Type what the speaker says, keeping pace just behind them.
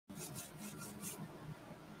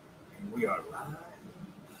We are live.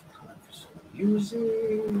 Time for some music.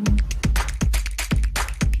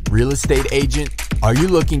 Real estate agent, are you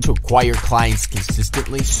looking to acquire clients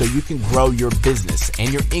consistently so you can grow your business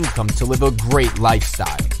and your income to live a great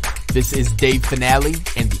lifestyle? This is Dave Finale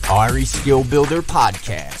and the RE Skill Builder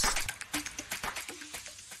Podcast.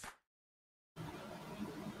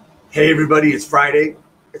 Hey everybody, it's Friday.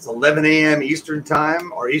 It's 11 a.m. Eastern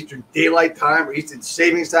Time or Eastern Daylight Time or Eastern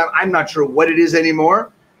Savings Time. I'm not sure what it is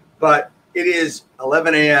anymore, but it is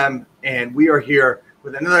 11 a.m. and we are here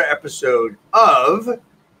with another episode of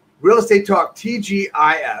Real Estate Talk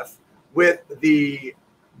TGIF with the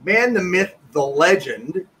man, the myth, the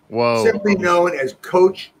legend, simply known as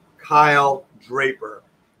Coach Kyle Draper.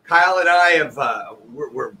 Kyle and I have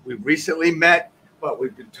we've recently met, but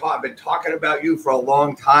we've been talking about you for a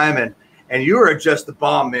long time, and you are just the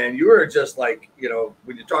bomb, man. You are just like, you know,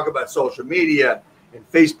 when you talk about social media and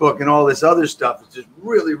Facebook and all this other stuff, it's just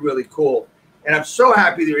really, really cool. And I'm so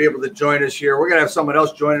happy that you're able to join us here. We're gonna have someone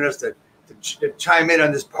else joining us to chime in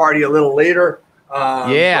on this party a little later.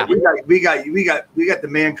 Yeah, we got the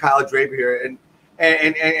man Kyle Draper here,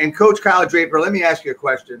 and Coach Kyle Draper. Let me ask you a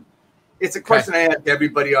question. It's a question I ask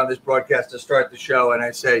everybody on this broadcast to start the show, and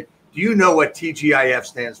I say, do you know what TGIF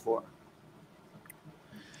stands for?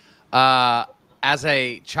 As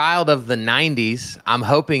a child of the 90s, I'm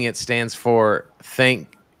hoping it stands for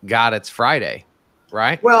Thank God It's Friday,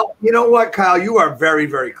 right? Well, you know what, Kyle? You are very,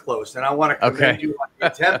 very close, and I want to commend you on the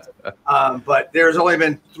attempt. But there's only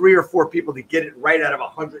been 3 or 4 people to get it right out of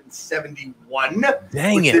 171.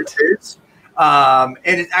 Dang it. This is. And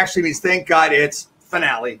it actually means thank God it's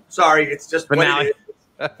finale. Sorry, it's just finale. What it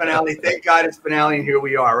is. Finale. Thank God it's finale, and here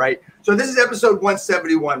we are, right? So this is episode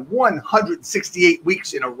 171, 168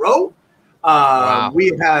 weeks in a row. Wow. We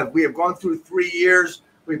have gone through 3 years.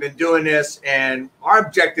 We've been doing this, and our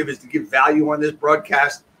objective is to give value on this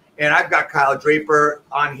broadcast. And I've got Kyle Draper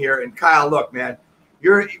on here. And Kyle, look, man,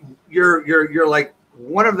 you're like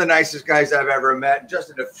one of the nicest guys I've ever met.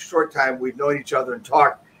 Just in a short time we've known each other and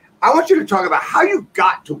talked. I want you to talk about how you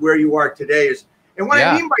got to where you are today. And what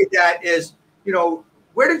I mean by that is, you know,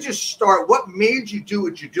 where did you start? What made you do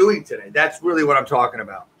what you're doing today? That's really what I'm talking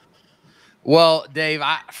about. Well, Dave,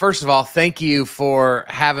 first of all, thank you for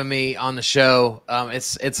having me on the show.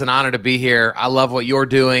 It's an honor to be here. I love what you're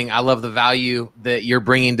doing. I love the value that you're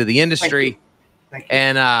bringing to the industry. Thank you.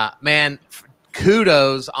 And man,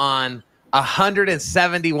 kudos on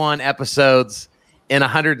 171 episodes in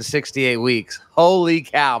 168 weeks. Holy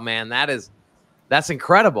cow, man. That's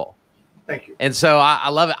incredible. Thank you. And so I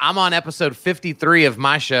love it. I'm on episode 53 of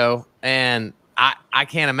my show, and I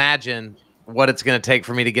can't imagine what it's going to take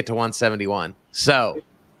for me to get to 171. So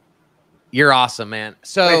you're awesome, man.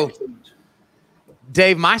 So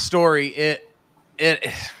Dave, my story, it's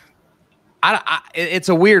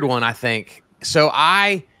a weird one, I think. So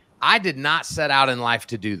I did not set out in life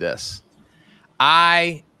to do this.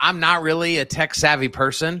 I'm not really a tech savvy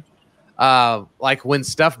person. Like when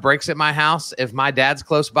stuff breaks at my house, if my dad's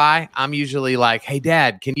close by, I'm usually like, hey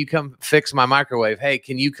dad, can you come fix my microwave? Hey,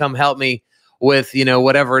 can you come help me with, you know,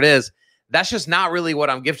 whatever it is? That's just not really what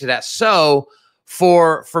I'm gifted at. So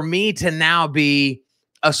for me to now be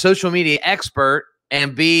a social media expert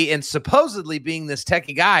and supposedly being this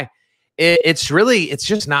techie guy, it's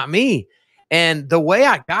just not me. And the way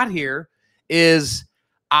I got here is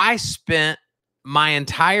I spent my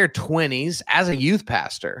entire 20s as a youth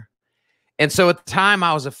pastor. And so at the time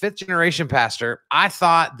I was a 5th generation pastor. I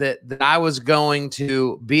thought that I was going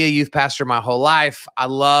to be a youth pastor my whole life. I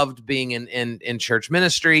loved being in church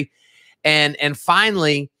ministry. And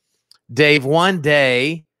finally, Dave, one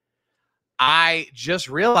day I just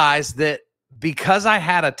realized that because I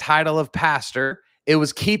had a title of pastor, it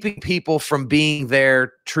was keeping people from being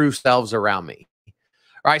their true selves around me.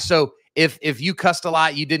 All right. So if you cussed a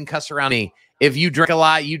lot, you didn't cuss around me. If you drink a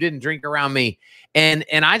lot, you didn't drink around me. And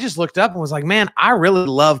I just looked up and was like, man, I really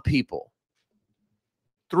love people.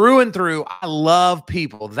 Through and through, I love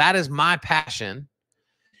people. That is my passion.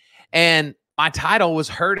 And my title was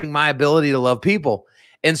hurting my ability to love people.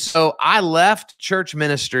 And so I left church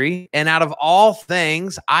ministry, and out of all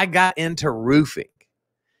things, I got into roofing.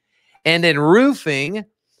 And in roofing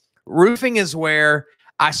is where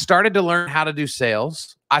I started to learn how to do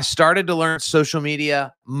sales. I started to learn social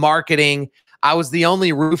media, marketing. I was the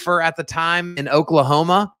only roofer at the time in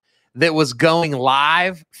Oklahoma that was going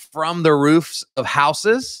live from the roofs of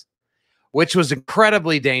houses, which was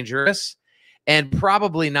incredibly dangerous and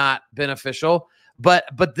probably not beneficial. But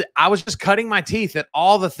I was just cutting my teeth at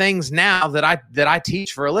all the things now that I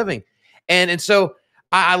teach for a living. And so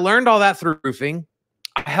I learned all that through roofing.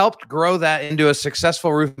 I helped grow that into a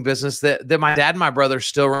successful roofing business that my dad and my brother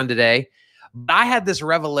still run today. But I had this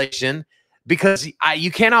revelation because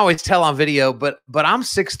you can't always tell on video, but I'm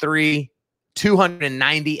 6'3",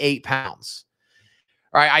 298 pounds.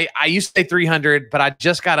 All right. I used to say 300, but I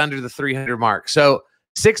just got under the 300 mark. So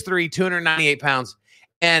 6'3", 298 pounds.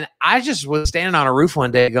 And I just was standing on a roof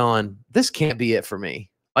one day going, this can't be it for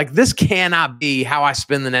me. Like, this cannot be how I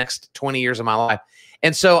spend the next 20 years of my life.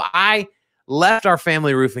 And so I left our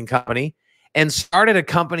family roofing company and started a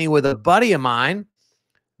company with a buddy of mine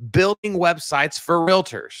building websites for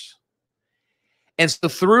realtors. And so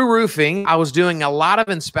through roofing, I was doing a lot of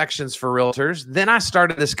inspections for realtors. Then I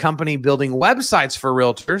started this company building websites for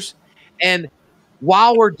realtors. And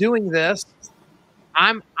while we're doing this,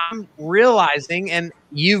 I'm realizing, and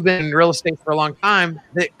you've been in real estate for a long time,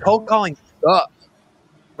 that cold calling sucks.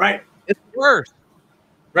 Right. It's worse.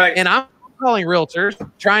 Right. And I'm calling realtors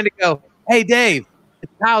trying to go, hey, Dave,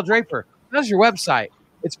 it's Kyle Draper. How's your website?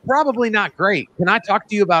 It's probably not great. Can I talk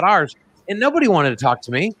to you about ours? And nobody wanted to talk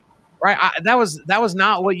to me. Right. That was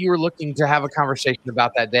not what you were looking to have a conversation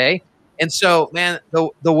about that day. And so, man,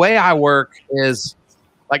 the way I work is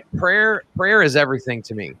like prayer is everything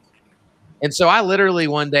to me. And so I literally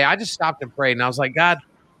one day I just stopped and prayed and I was like, God,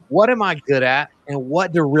 what am I good at? And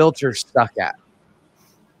what do realtors suck at?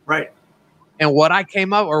 Right. And what I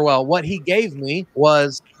came up, what he gave me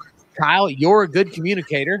was, Kyle, you're a good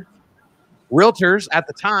communicator. Realtors at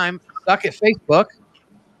the time suck at Facebook.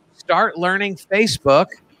 Start learning Facebook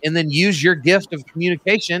and then use your gift of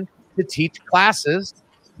communication to teach classes,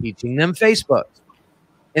 teaching them Facebook.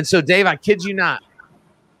 And so, Dave, I kid you not,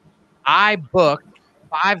 I booked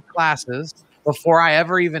 5 classes before I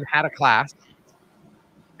ever even had a class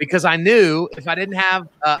because I knew if I didn't have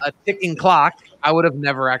a ticking clock, I would have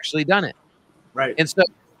never actually done it. Right. And so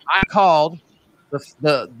I called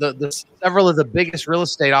the several of the biggest real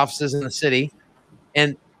estate offices in the city,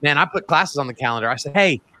 and man, I put classes on the calendar. I said,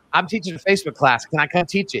 hey, I'm teaching a Facebook class. Can I come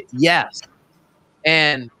teach it? Yes.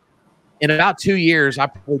 And in about 2 years, I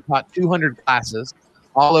probably taught 200 classes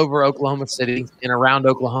all over Oklahoma City and around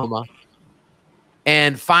Oklahoma.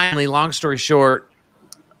 And finally, long story short,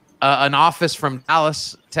 an office from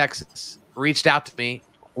Dallas, Texas, reached out to me.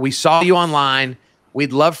 We saw you online.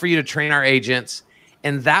 We'd love for you to train our agents.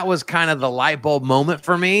 And that was kind of the light bulb moment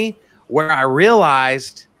for me where I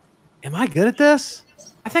realized, am I good at this?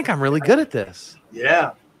 I think I'm really good at this.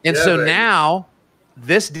 Yeah. And yeah, so baby. now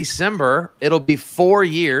this December, it'll be 4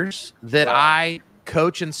 years that I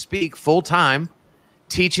coach and speak full time,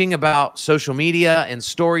 teaching about social media and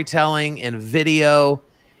storytelling and video.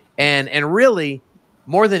 And really,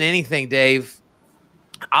 more than anything, Dave,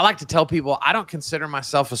 I like to tell people I don't consider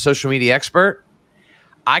myself a social media expert.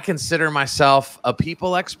 I consider myself a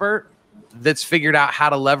people expert that's figured out how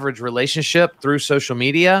to leverage relationship through social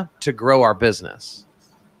media to grow our business.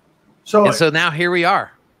 So now here we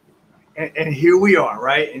are. And here we are,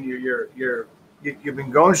 right? And you've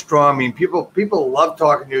been going strong. I mean, people love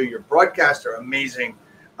talking to you. Your broadcasts are amazing.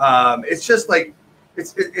 It's just like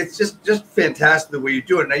it's just fantastic the way you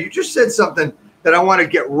do it. Now, you just said something that I want to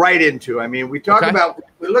get right into. I mean, we talk about,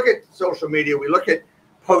 we look at social media, we look at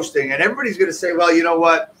posting, and everybody's going to say, well, you know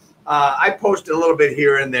what? I posted a little bit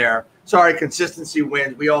here and there. Sorry, consistency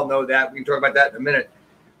wins. We all know that. We can talk about that in a minute.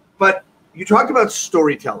 But you talked about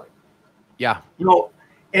storytelling. Yeah. You know,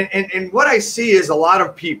 and what I see is a lot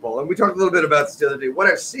of people, and we talked a little bit about this the other day. What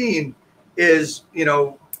I've seen is, you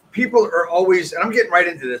know, people are always, and I'm getting right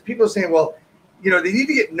into this, people are saying, well, you know, they need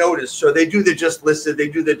to get noticed. So they do the just listed, they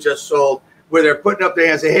do the just sold, where they're putting up their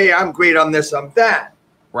hands and say, hey, I'm great on this, I'm that.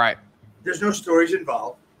 Right. There's no stories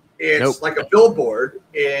involved. It's like a billboard.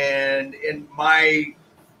 And in my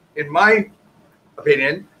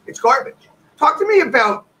opinion, it's garbage. Talk to me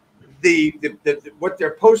about the what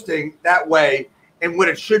they're posting that way and what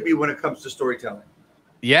it should be when it comes to storytelling.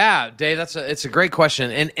 Yeah, Dave, it's a great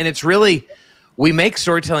question. And it's really, we make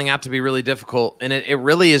storytelling out to be really difficult. And it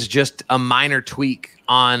really is just a minor tweak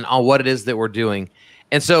on what it is that we're doing.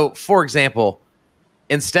 And so, for example,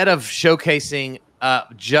 instead of showcasing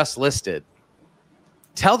just listed,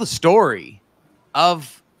 tell the story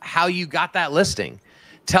of how you got that listing.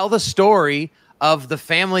 Tell the story of the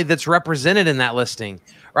family that's represented in that listing,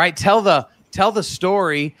 right? Tell the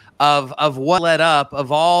story of what led up,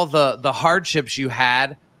 of all the hardships you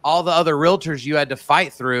had, all the other realtors you had to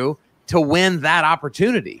fight through to win that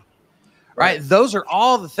opportunity, right? Those are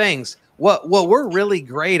all the things. What we're really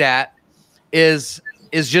great at is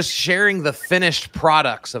just sharing the finished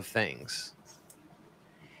products of things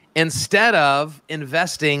instead of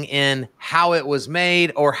investing in how it was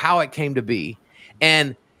made or how it came to be.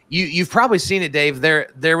 And you've probably seen it, Dave.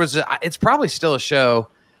 There was it's probably still a show,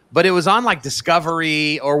 but it was on like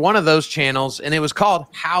Discovery or one of those channels, and it was called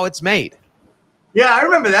How It's Made. Yeah, I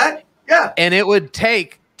remember that. Yeah. And it would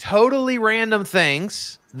take totally random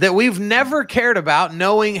things that we've never cared about,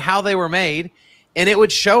 knowing how they were made, and it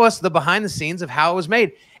would show us the behind the scenes of how it was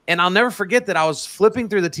made. And I'll never forget that I was flipping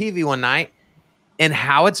through the TV one night and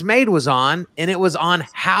How It's Made was on, and it was on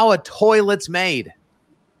how a toilet's made.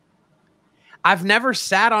 I've never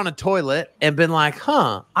sat on a toilet and been like,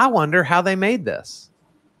 I wonder how they made this.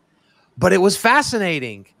 But it was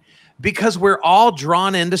fascinating because we're all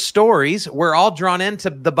drawn into stories. We're all drawn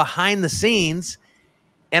into the behind the scenes.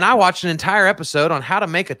 And I watched an entire episode on how to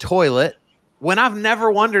make a toilet when I've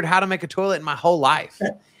never wondered how to make a toilet in my whole life.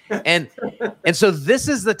 And so this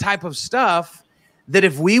is the type of stuff that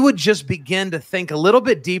if we would just begin to think a little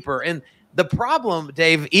bit deeper, and the problem,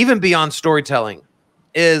 Dave, even beyond storytelling,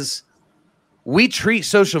 is we treat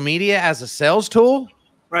social media as a sales tool,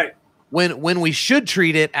 right? When we should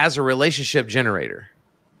treat it as a relationship generator.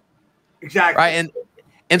 Exactly. Right.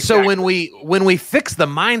 And so when we fix the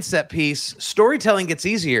mindset piece, storytelling gets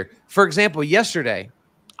easier. For example, yesterday,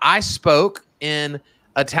 I spoke in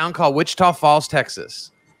a town called Wichita Falls,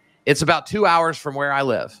 Texas. It's about 2 hours from where I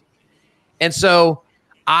live. And so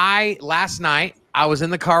last night, I was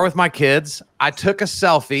in the car with my kids. I took a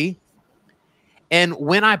selfie. And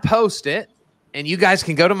when I post it, and you guys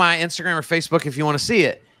can go to my Instagram or Facebook if you want to see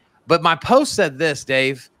it, but my post said this,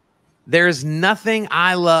 Dave: there's nothing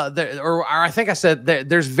I love, or I think I said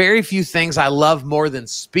there's very few things I love more than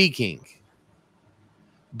speaking.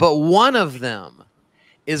 But one of them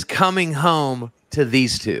is coming home to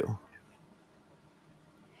these two.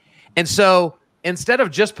 And so instead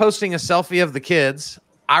of just posting a selfie of the kids,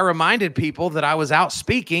 I reminded people that I was out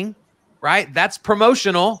speaking, right? That's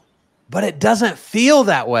promotional, but it doesn't feel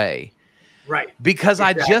that way. Right. Because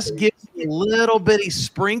exactly. I just give a little bitty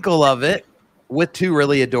sprinkle of it with two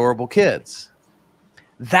really adorable kids.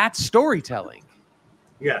 That's storytelling.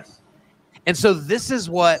 Yes. And so this is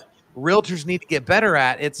what realtors need to get better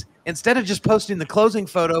at. It's instead of just posting the closing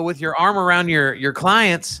photo with your arm around your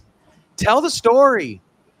clients, tell the story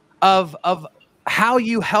of how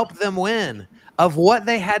you helped them win, of what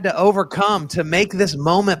they had to overcome to make this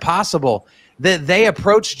moment possible, that they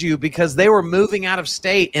approached you because they were moving out of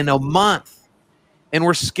state in a month and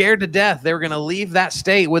were scared to death they were going to leave that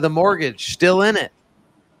state with a mortgage still in it.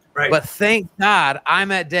 Right. But thank God I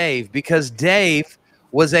met Dave, because Dave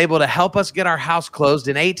was able to help us get our house closed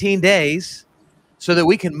in 18 days so that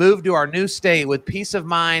we can move to our new state with peace of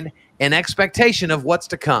mind and expectation of what's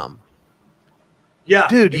to come. Yeah,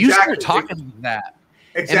 dude, exactly. You start talking like that.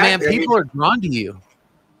 Exactly. And man, people are drawn to you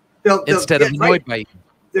instead of annoyed by you.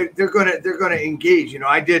 They're gonna engage. You know,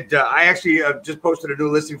 I actually just posted a new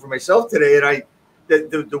listing for myself today, and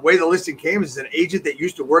the way the listing came is an agent that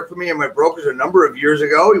used to work for me and my brokers a number of years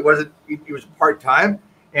ago. He was part-time,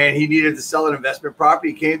 and he needed to sell an investment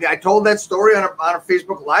property. He came. I told that story on a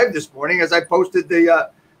Facebook Live this morning as I posted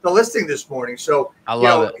the listing this morning. So I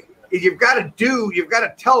love it. You've got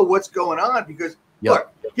to tell what's going on, because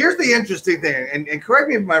look, here's the interesting thing, and correct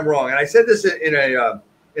me if I'm wrong. And I said this in an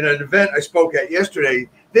event I spoke at yesterday.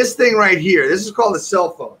 This thing right here, this is called a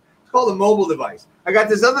cell phone. It's called a mobile device. I got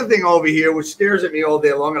this other thing over here which stares at me all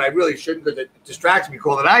day long, and I really shouldn't because it distracts me,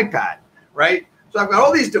 called an iPad, right? So I've got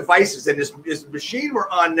all these devices, and this machine we're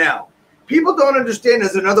on now. People don't understand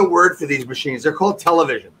there's another word for these machines. They're called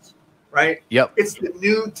televisions, right? Yep. It's the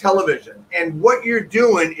new television. And what you're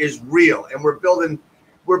doing is real. And we're building,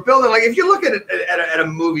 like, if you look at a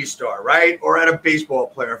movie star, right? Or at a baseball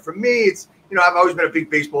player. For me, it's, I've always been a big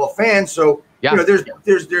baseball fan. So, there's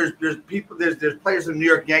people, there's players in the New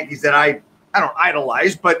York Yankees that I don't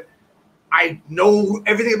idolize, but I know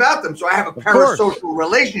everything about them. So I have a parasocial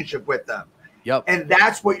relationship with them. Yep. And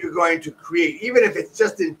that's what you're going to create, even if it's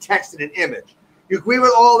just in text and an image. You agree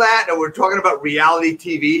with all that? And we're talking about reality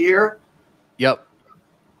TV here. Yep.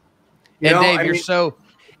 Dave,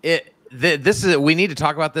 this is, we need to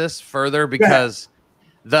talk about this further, because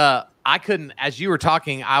I couldn't, as you were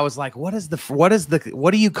talking, I was like, what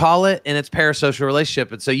do you call it? And it's parasocial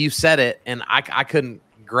relationship. And so you said it, and I couldn't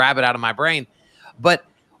grab it out of my brain. But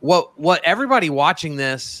what everybody watching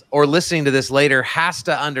this or listening to this later has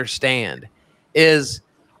to understand is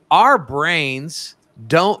our brains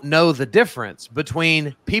don't know the difference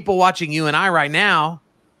between people watching you and I right now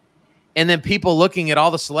and then people looking at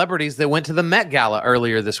all the celebrities that went to the Met Gala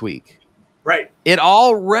earlier this week. Right. It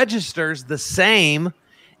all registers the same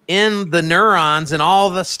in the neurons and all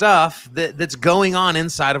the stuff that's going on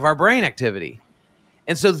inside of our brain activity.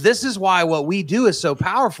 And so this is why what we do is so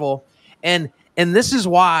powerful. And this is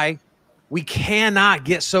why we cannot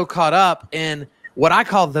get so caught up in what I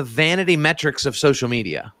call the vanity metrics of social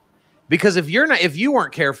media. Because if you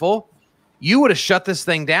weren't careful, you would have shut this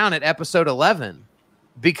thing down at episode 11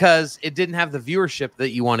 because it didn't have the viewership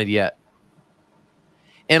that you wanted yet.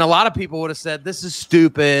 And a lot of people would have said, this is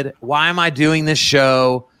stupid. Why am I doing this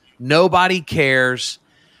show? Nobody cares.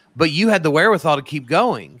 But you had the wherewithal to keep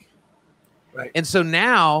going. Right. And so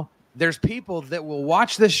now there's people that will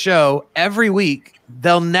watch this show every week.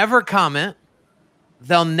 They'll never comment.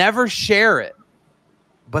 They'll never share it,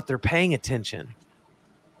 but they're paying attention.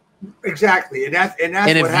 Exactly. And that's and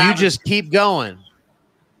what if happens. you just keep going,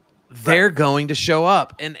 they're going to show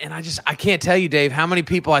up. And I can't tell you, Dave, how many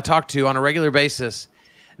people I talk to on a regular basis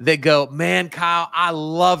that go, man, Kyle, I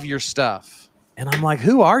love your stuff. And I'm like,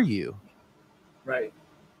 who are you? Right.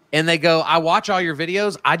 And they go, I watch all your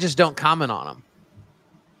videos. I just don't comment on them.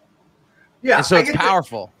 Yeah. And so it's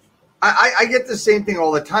powerful. I get the same thing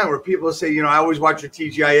all the time where people say, I always watch your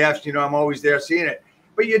TGIFs, I'm always there seeing it,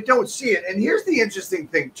 but you don't see it. And here's the interesting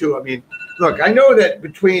thing too. I mean, look, I know that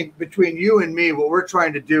between you and me, what we're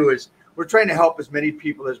trying to do is we're trying to help as many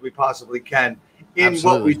people as we possibly can in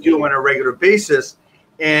what we do on a regular basis.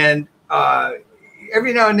 And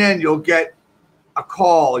every now and then you'll get a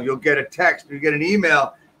call, you'll get a text, you get an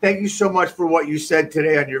email. Thank you so much for what you said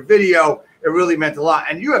today on your video. It really meant a lot.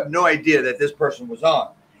 And you have no idea that this person was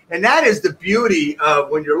on. And that is the beauty of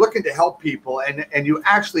when you're looking to help people and you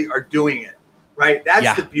actually are doing it, right?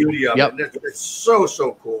 That's the beauty of it. It's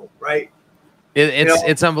so cool, right?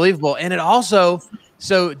 It's unbelievable. And it also,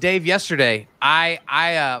 so Dave, yesterday,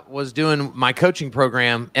 I was doing my coaching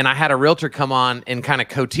program and I had a realtor come on and kind of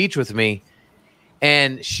co-teach with me.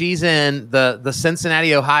 And she's in the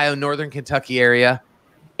Cincinnati, Ohio, Northern Kentucky area.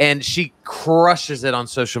 And she crushes it on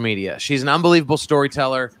social media. She's an unbelievable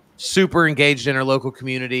storyteller, super engaged in her local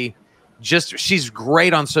community. She's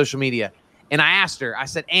great on social media. And I asked her, I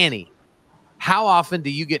said, Annie, how often do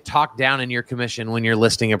you get talked down in your commission when you're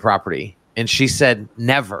listing a property? And she said,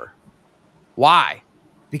 never. Why?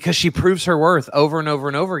 Because she proves her worth over and over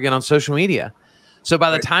and over again on social media. So by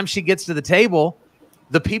the time she gets to the table,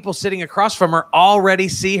 the people sitting across from her already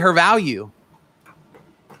see her value.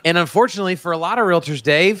 And unfortunately for a lot of realtors,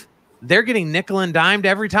 Dave, they're getting nickel and dimed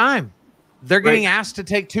every time. They're getting asked to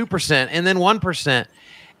take 2% and then 1%.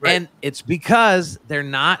 And it's because they're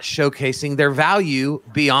not showcasing their value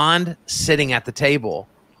beyond sitting at the table.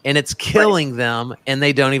 And it's killing them and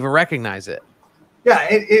they don't even recognize it. Yeah,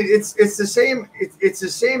 it's the same. It's the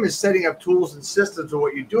same as setting up tools and systems of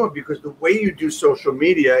what you're doing, because the way you do social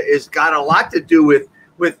media is got a lot to do with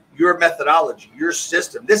your methodology, your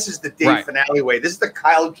system. This is the Dave Finale way. This is the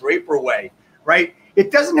Kyle Draper way, right?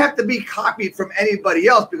 It doesn't have to be copied from anybody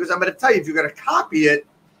else, because I'm going to tell you, if you're going to copy it,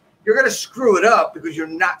 you're going to screw it up because you're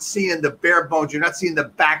not seeing the bare bones. You're not seeing the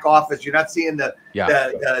back office. You're not seeing the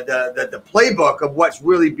playbook of what's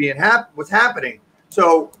really being what's happening.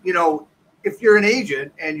 So, if you're an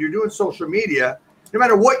agent and you're doing social media, no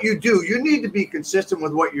matter what you do, you need to be consistent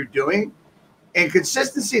with what you're doing. And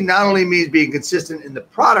consistency not only means being consistent in the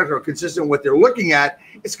product or consistent in what they're looking at,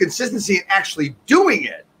 it's consistency in actually doing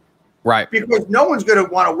it. Right. Because no one's going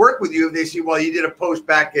to want to work with you if they see, well, you did a post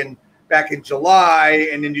back in July,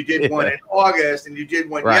 and then you did one in August, and you did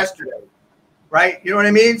one yesterday. Right? You know what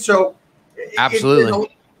I mean? So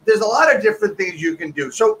absolutely. There's a lot of different things you can do.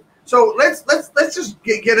 So let's just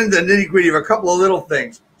get into the nitty-gritty of a couple of little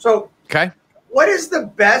things. So what is the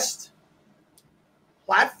best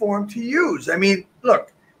platform to use? I mean,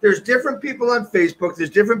 look, there's different people on Facebook, there's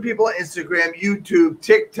different people on Instagram, YouTube,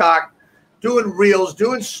 TikTok, doing reels,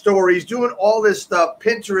 doing stories, doing all this stuff,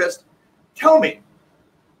 Pinterest. Tell me,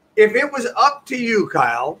 if it was up to you,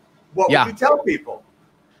 Kyle, what would you tell people?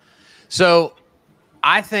 So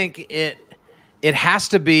I think it has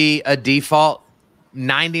to be a default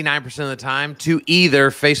 99% of the time to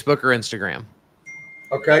either Facebook or Instagram.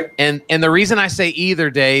 Okay. And the reason I say either,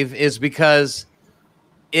 Dave, is because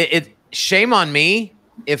it shame on me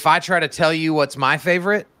if I try to tell you what's my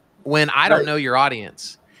favorite when I don't know your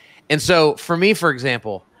audience. And so for me, for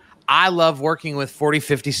example, I love working with 40,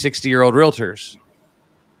 50, 60-year-old realtors.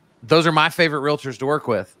 Those are my favorite realtors to work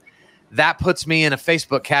with. That puts me in a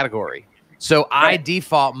Facebook category. So I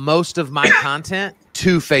default most of my content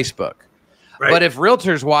to Facebook. But if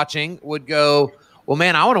realtors watching would go, well,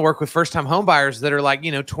 man, I want to work with first-time home buyers that are like,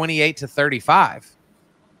 28 to 35.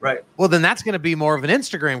 Right. Well, then that's going to be more of an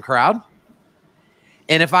Instagram crowd.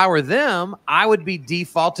 And if I were them, I would be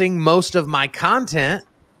defaulting most of my content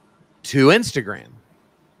to Instagram.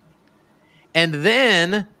 And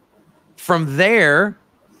then from there,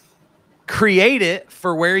 create it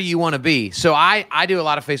for where you want to be. So I do a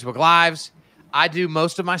lot of Facebook Lives. I do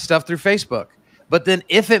most of my stuff through Facebook. But then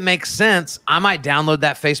if it makes sense, I might download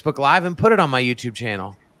that Facebook Live and put it on my YouTube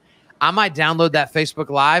channel. I might download that Facebook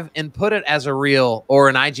Live and put it as a reel or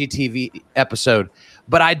an IGTV episode.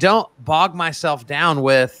 But I don't bog myself down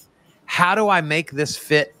with, how do I make this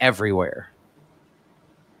fit everywhere?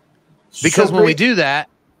 Because when we do that,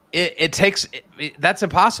 it takes, that's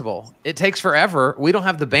impossible. It takes forever. We don't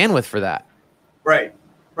have the bandwidth for that. Right,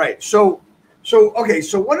 right. So okay.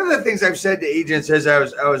 So one of the things I've said to agents as I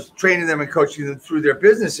was training them and coaching them through their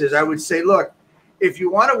businesses, I would say, look, if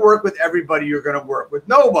you want to work with everybody, you're going to work with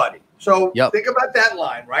nobody. So think about that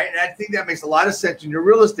line, right? And I think that makes a lot of sense in your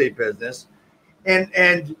real estate business.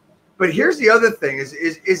 But here's the other thing: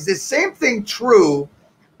 is the same thing true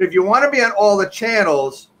if you want to be on all the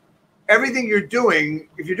channels? Everything you're doing,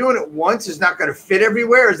 if you're doing it once, is not going to fit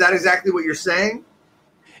everywhere. Is that exactly what you're saying?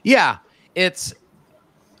 Yeah, it's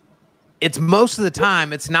most of the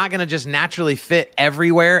time, it's not going to just naturally fit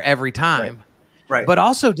everywhere every time. Right. But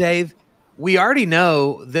also, Dave, we already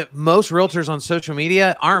know that most realtors on social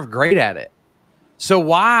media aren't great at it. So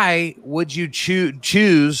why would you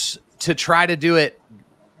choose to try to do it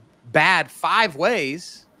bad 5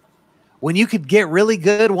 ways when you could get really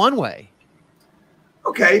good one way?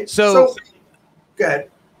 Okay. So go ahead.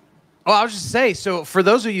 Well, I was just saying, so for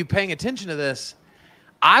those of you paying attention to this,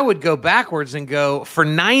 I would go backwards and go, for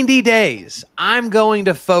 90 days, I'm going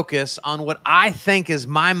to focus on what I think is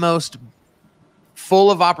my most full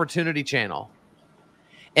of opportunity channel.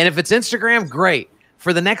 And if it's Instagram, great.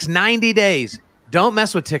 For the next 90 days, don't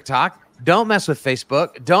mess with TikTok. Don't mess with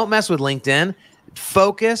Facebook. Don't mess with LinkedIn.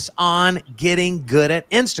 Focus on getting good at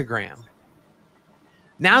Instagram.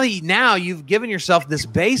 Now you've given yourself this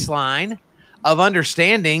baseline of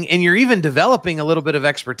understanding, and you're even developing a little bit of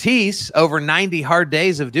expertise over 90 hard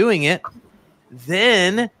days of doing it,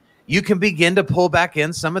 then you can begin to pull back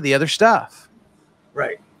in some of the other stuff.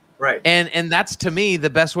 Right. And that's, to me,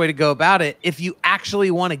 the best way to go about it if you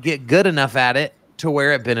actually want to get good enough at it to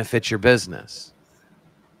where it benefits your business.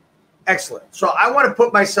 Excellent. So I want to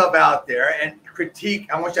put myself out there and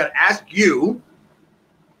critique. I want you to ask you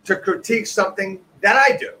to critique something that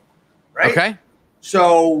I do, right? Okay.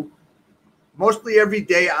 So mostly every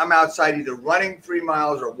day I'm outside either running 3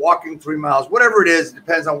 miles or walking 3 miles, whatever it is. It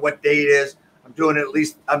depends on what day it is. I'm doing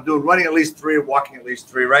running at least 3 or walking at least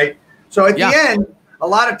 3, right? So at the end, a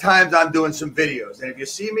lot of times I'm doing some videos. And if you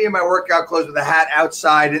see me in my workout clothes with a hat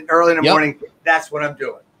outside early in the morning, that's what I'm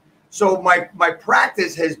doing. So my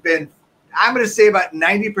practice has been, I'm going to say about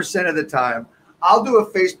 90% of the time, I'll do a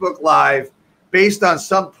Facebook Live based on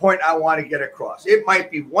some point I want to get across. It might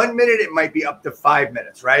be 1 minute. It might be up to 5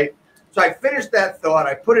 minutes, right? So I finish that thought.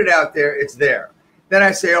 I put it out there. It's there. Then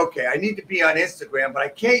I say, okay, I need to be on Instagram, but I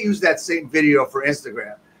can't use that same video for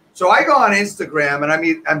Instagram. So I go on Instagram,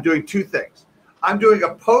 and I'm doing 2 things. I'm doing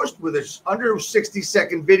a post with a under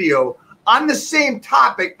 60-second video on the same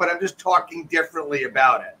topic, but I'm just talking differently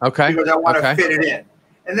about it. Okay. Because I want to fit it in.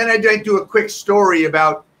 And then I do a quick story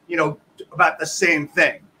about the same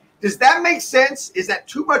thing. Does that make sense? Is that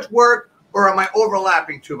too much work, or am I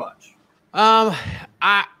overlapping too much?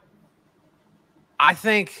 I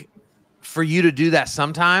think for you to do that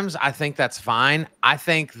sometimes, I think that's fine. I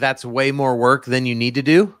think that's way more work than you need to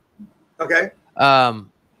do. Okay.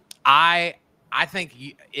 I think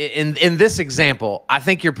in this example, I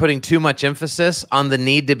think you're putting too much emphasis on the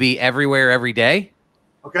need to be everywhere every day.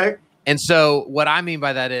 Okay. And so what I mean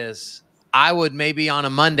by that is, I would maybe on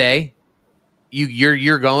a Monday,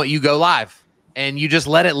 you go live and you just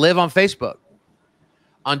let it live on Facebook.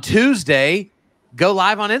 On Tuesday, go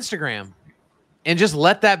live on Instagram and just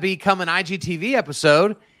let that become an IGTV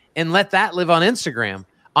episode and let that live on Instagram.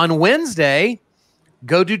 On Wednesday,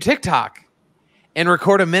 go do TikTok and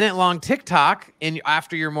record a minute-long TikTok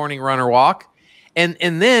after your morning run or walk. And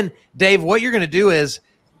then, Dave, what you're going to do is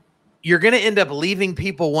you're going to end up leaving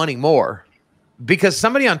people wanting more, because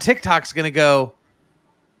somebody on TikTok is going to go,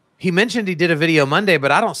 he mentioned he did a video Monday,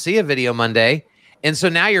 but I don't see a video Monday. And so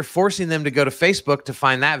now you're forcing them to go to Facebook to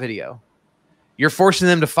find that video. You're forcing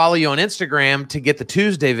them to follow you on Instagram to get the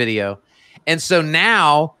Tuesday video. And so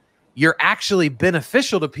now you're actually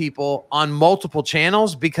beneficial to people on multiple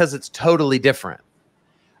channels because it's totally different.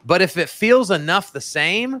 But if it feels enough the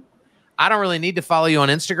same, I don't really need to follow you on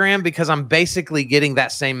Instagram because I'm basically getting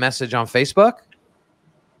that same message on Facebook.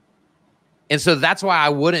 And so that's why I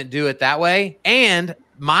wouldn't do it that way. And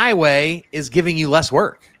my way is giving you less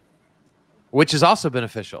work, which is also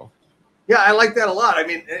beneficial. Yeah, I like that a lot. I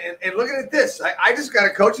mean, and looking at this, I just got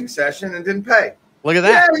a coaching session and didn't pay. Look at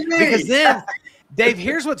that. Yeah, because then, Dave,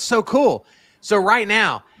 here's what's so cool. So right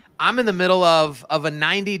now, I'm in the middle of a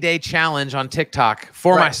 90-day challenge on TikTok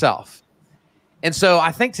for myself. And so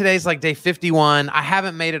I think today's like day 51. I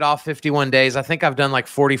haven't made it all 51 days. I think I've done like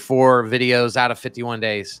 44 videos out of 51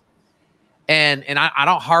 days. And I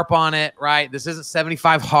don't harp on it, right? This isn't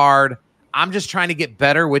 75 hard. I'm just trying to get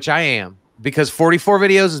better, which I am, because 44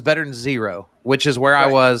 videos is better than 0, which is where I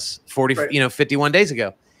was 51 days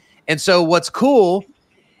ago. And so what's cool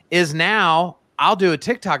is now I'll do a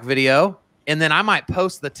TikTok video, and then I might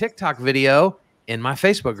post the TikTok video in my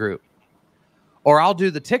Facebook group. Or I'll do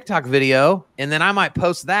the TikTok video, and then I might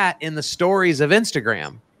post that in the stories of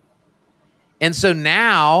Instagram. And so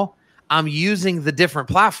now I'm using the different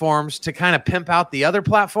platforms to kind of pimp out the other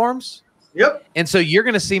platforms. Yep. And so you're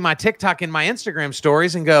going to see my TikTok and my Instagram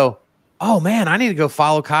stories and go, oh man, I need to go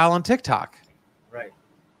follow Kyle on TikTok. Right.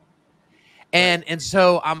 And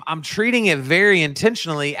so I'm treating it very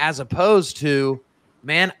intentionally, as opposed to,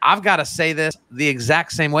 man, I've got to say this the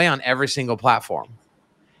exact same way on every single platform.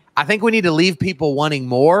 I think we need to leave people wanting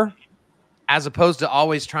more, as opposed to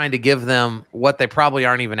always trying to give them what they probably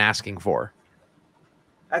aren't even asking for.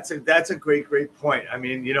 That's a great point. I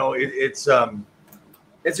mean, you know, it's a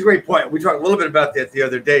great point. We talked a little bit about that the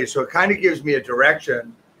other day, so it kind of gives me a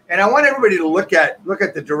direction, and I want everybody to look at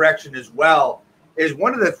the direction as well. Is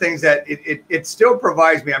one of the things that it still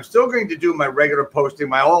provides me. I'm still going to do my regular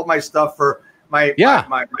posting, all my stuff for my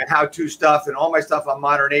how-to stuff and all my stuff on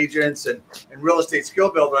modern agents and real estate skill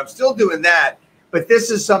builder. I'm still doing that, but this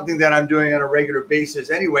is something that I'm doing on a regular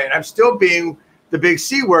basis anyway. And I'm still being the big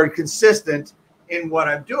C word, consistent in what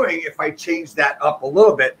I'm doing if I change that up a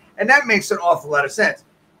little bit. And that makes an awful lot of sense.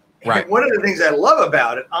 Right. And one of the things I love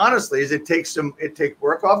about it, honestly, is it takes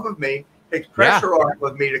work off of me, takes pressure off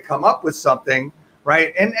of me to come up with something,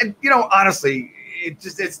 right? And you know, honestly,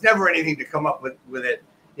 it's never anything to come up with it.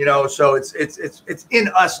 You know, so it's in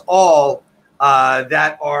us all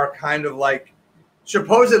that are kind of like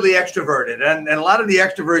supposedly extroverted, and a lot of the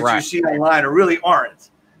extroverts you see online really aren't.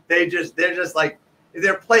 They're just like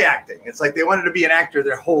they're play acting. It's like they wanted to be an actor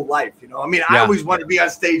their whole life. You know, I mean, I always wanted to be on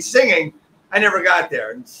stage singing. I never got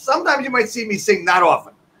there, and sometimes you might see me sing, not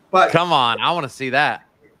often. But come on, I want to see that.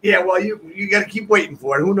 Yeah, well, you got to keep waiting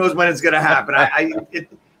for it. Who knows when it's going to happen?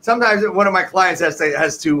 Sometimes one of my clients has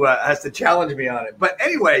to challenge me on it. But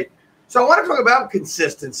anyway, so I want to talk about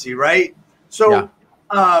consistency, right? So,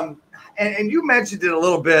 and you mentioned it a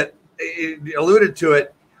little bit, alluded to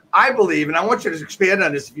it. I believe, and I want you to expand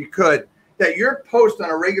on this if you could, that your post on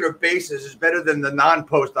a regular basis is better than the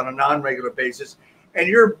non-post on a non-regular basis, and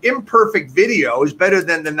your imperfect video is better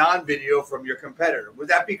than the non-video from your competitor. Would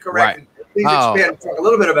that be correct? Right. Please expand and talk a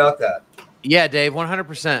little bit about that. Yeah, Dave,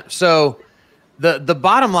 100%. So the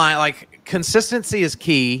bottom line, like, consistency is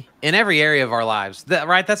key in every area of our lives.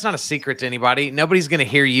 Right? That's not a secret to anybody. Nobody's going to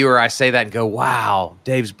hear you or I say that and go, wow,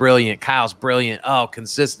 Dave's brilliant. Kyle's brilliant. Oh,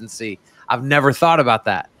 consistency. I've never thought about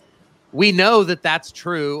that. We know that that's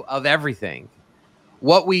true of everything.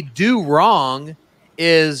 What we do wrong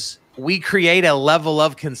is we create a level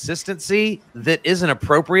of consistency that isn't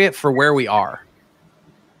appropriate for where we are.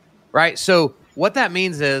 Right? So what that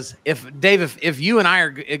means is, if you and I are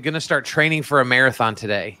going to start training for a marathon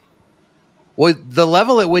today, well, the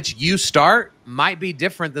level at which you start might be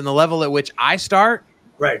different than the level at which I start,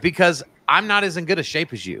 right? Because I'm not as in good a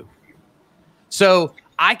shape as you. So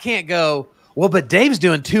I can't go, well, but Dave's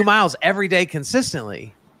doing 2 miles every day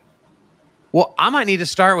consistently. Well, I might need to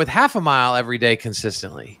start with half a mile every day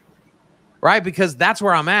consistently, right? Because that's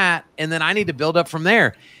where I'm at, and then I need to build up from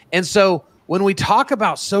there. And so when we talk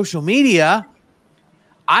about social media,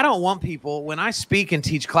 I don't want people, when I speak and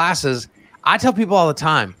teach classes, I tell people all the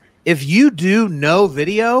time, if you do no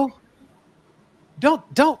video,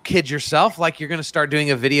 don't kid yourself like you're going to start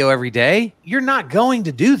doing a video every day. You're not going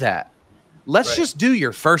to do that. Let's just do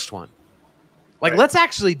your first one. Like, let's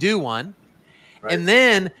actually do one. And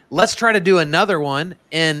then let's try to do another one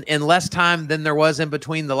in less time than there was in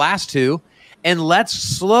between the last two. And let's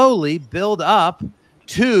slowly build up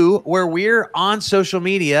to where we're on social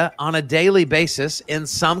media on a daily basis in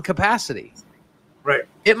some capacity. Right.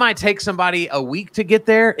 It might take somebody a week to get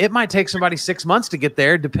there. It might take somebody 6 months to get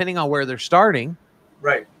there, depending on where they're starting.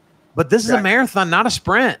 Right. But this is a marathon, not a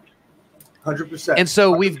sprint. 100%. And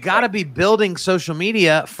so we've got to be building social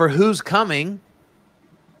media for who's coming,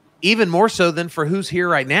 even more so than for who's here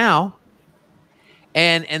right now.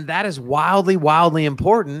 And that is wildly, wildly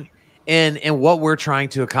important in what we're trying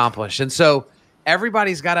to accomplish. And so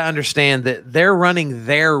everybody's got to understand that they're running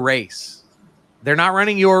their race. They're not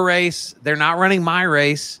running your race. They're not running my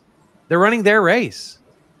race. They're running their race,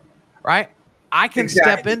 right? I can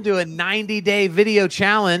step into a 90-day video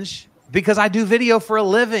challenge because I do video for a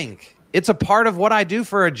living. It's a part of what I do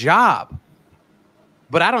for a job.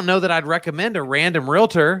 But I don't know that I'd recommend a random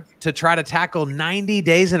realtor to try to tackle 90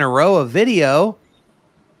 days in a row of video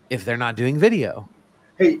if they're not doing video.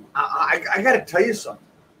 Hey, I got to tell you something.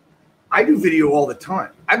 I do video all the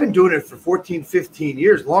time. I've been doing it for 14, 15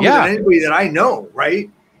 years, longer than anybody that I know,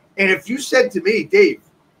 right? And if you said to me, Dave,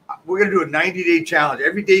 we're going to do a 90-day challenge.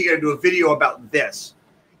 Every day you're going to do a video about this.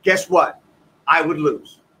 Guess what? I would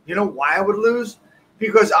lose. You know why I would lose?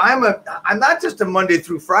 Because I'm not just a Monday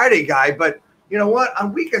through Friday guy, but you know what?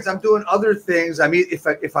 On weekends, I'm doing other things. I mean, if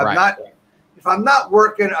I'm not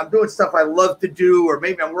working, I'm doing stuff I love to do, or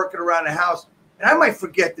maybe I'm working around the house, and I might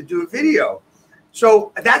forget to do a video.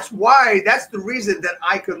 So that's the reason that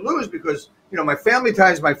I could lose, because, you know, my family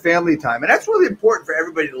time is my family time. And that's really important for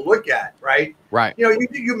everybody to look at, right? Right. You know,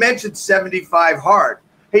 you mentioned 75 hard.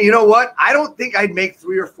 Hey, you know what? I don't think I'd make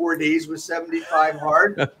 3 or 4 days with 75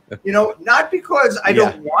 hard. You know, not because I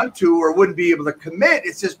don't want to or wouldn't be able to commit.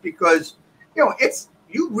 It's just because, you know,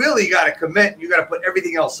 you really got to commit. You got to put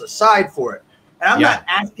everything else aside for it. And I'm not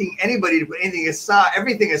asking anybody to put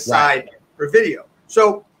everything aside for video.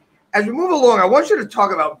 So as we move along, I want you to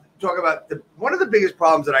talk about one of the biggest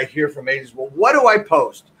problems that I hear from agents. Well, what do I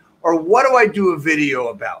post, or what do I do a video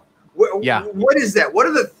about? What is that? What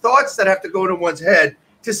are the thoughts that have to go into one's head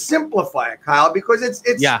to simplify it, Kyle? Because it's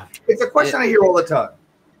a question I hear all the time.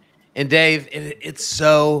 And Dave, it's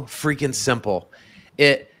so freaking simple.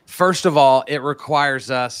 First of all, it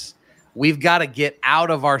requires we've got to get out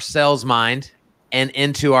of our sales mind and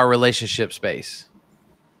into our relationship space.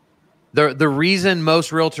 The reason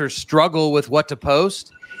most realtors struggle with what to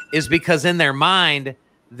post is because in their mind,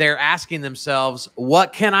 they're asking themselves,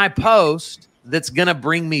 what can I post that's going to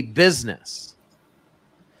bring me business?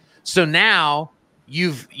 So now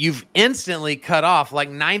you've instantly cut off like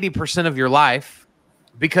 90% of your life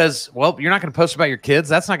because, well, you're not going to post about your kids.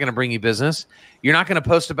 That's not going to bring you business. You're not going to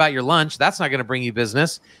post about your lunch. That's not going to bring you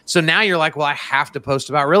business. So now you're like, well, I have to post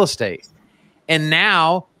about real estate. And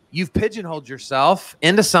now you've pigeonholed yourself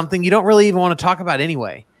into something you don't really even want to talk about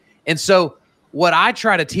anyway. And so what I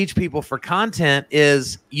try to teach people for content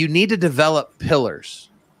is you need to develop pillars.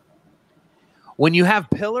 When you have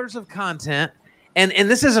pillars of content, and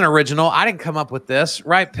this isn't original, I didn't come up with this,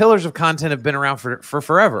 right? Pillars of content have been around for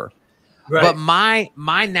forever. Right. But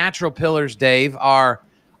my natural pillars, Dave, are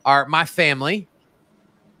my family.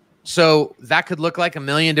 So that could look like a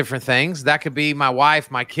million different things. That could be my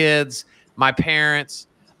wife, my kids, my parents,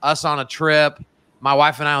 us on a trip, my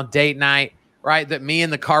wife and I on date night, right? That me in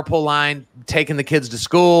the carpool line, taking the kids to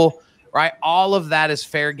school, right? All of that is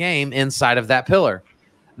fair game inside of that pillar.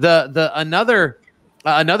 Another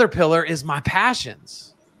pillar is my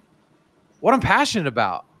passions. What I'm passionate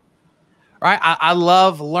about, right? I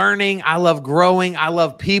love learning. I love growing. I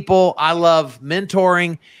love people. I love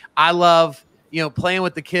mentoring. I love, playing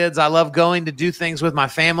with the kids. I love going to do things with my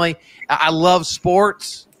family. I love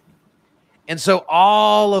sports. And so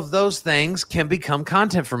all of those things can become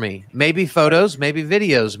content for me. Maybe photos, maybe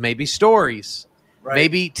videos, maybe stories,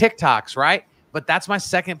 maybe TikToks, right? But that's my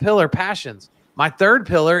second pillar, passions. My third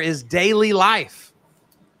pillar is daily life.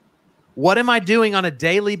 What am I doing on a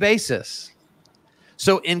daily basis?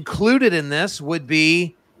 So included in this would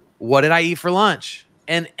be, what did I eat for lunch?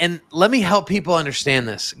 And let me help people understand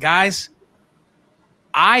this. Guys,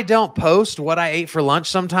 I don't post what I ate for lunch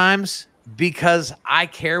sometimes because I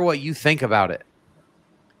care what you think about it.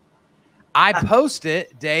 I post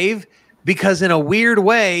it, Dave, because in a weird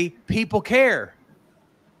way, people care.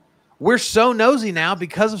 We're so nosy now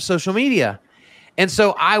because of social media. And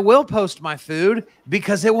so I will post my food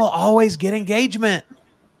because it will always get engagement.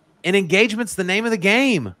 And engagement's the name of the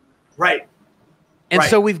game. Right. And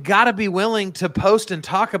so we've got to be willing to post and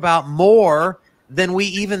talk about more than we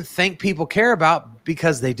even think people care about,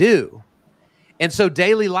 because they do. And so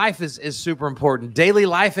daily life is super important. Daily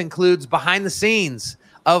life includes behind the scenes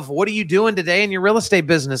of what are you doing today in your real estate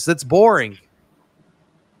business that's boring?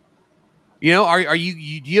 Do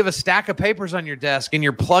you have a stack of papers on your desk and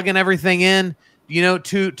you're plugging everything in, to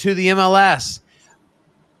the MLS?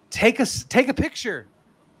 Take a picture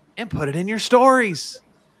and put it in your stories.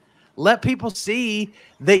 Let people see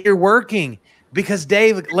that you're working. Because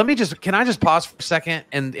Dave, can I just pause for a second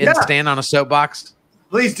and stand on a soapbox?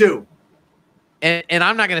 Please do. And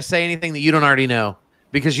I'm not going to say anything that you don't already know,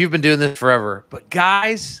 because you've been doing this forever. But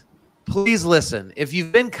guys, please listen. If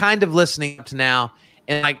you've been kind of listening up to now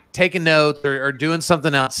and like taking notes or doing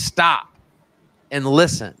something else, stop and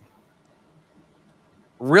listen.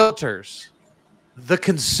 Realtors, the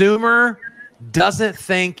consumer doesn't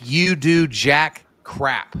think you do jack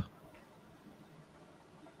crap.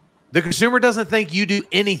 The consumer doesn't think you do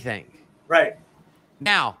anything. Right.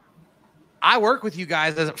 Now, I work with you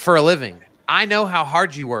guys for a living. I know how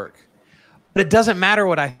hard you work, but it doesn't matter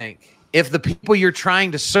what I think. If the people you're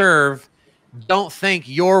trying to serve don't think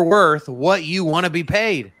you're worth what you want to be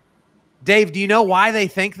paid. Dave, do you know why they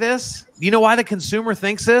think this? Do you know why the consumer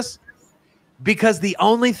thinks this? Because the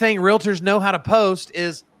only thing realtors know how to post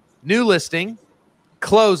is new listing,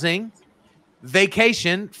 closing,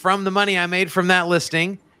 vacation from the money I made from that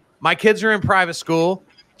listing. My kids are in private school.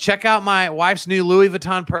 Check out my wife's new Louis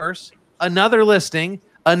Vuitton purse. Another listing,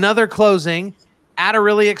 another closing at a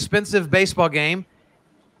really expensive baseball game.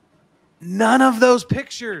 None of those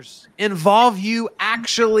pictures involve you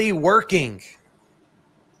actually working,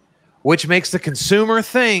 which makes the consumer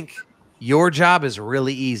think your job is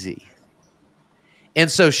really easy.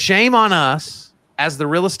 And so shame on us as the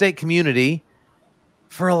real estate community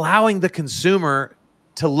for allowing the consumer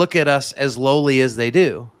to look at us as lowly as they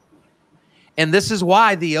do. And this is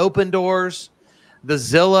why the Open Doors, the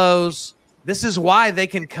Zillows, this is why they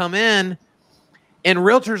can come in and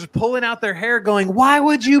realtors pulling out their hair going, why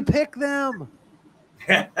would you pick them?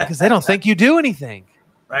 Because they don't think you do anything.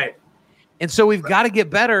 Right. And so we've got to get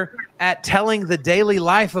better at telling the daily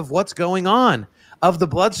life of what's going on, of the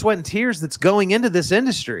blood, sweat, and tears that's going into this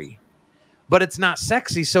industry. But it's not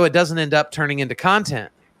sexy, so it doesn't end up turning into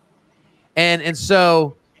content. And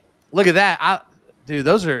so look at that. Dude,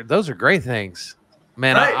 those are great things.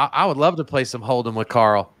 Man, right. I would love to play some Hold'em with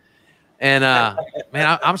Carl. And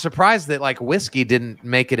man, I'm surprised that like whiskey didn't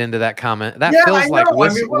make it into that comment. That feels like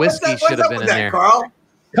whiskey should have been in there. Carl?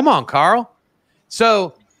 Come on, Carl.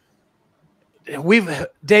 So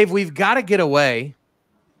Dave, we've got to get away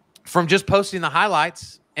from just posting the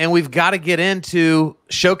highlights, and we've got to get into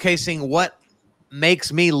showcasing what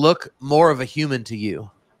makes me look more of a human to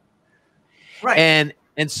you. Right.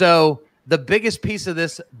 And so the biggest piece of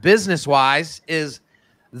this business-wise is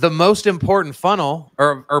the most important funnel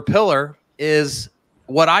or pillar is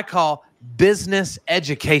what I call business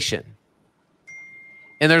education.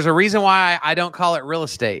 And there's a reason why I don't call it real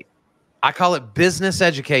estate. I call it business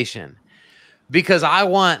education because I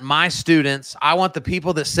want my students, I want the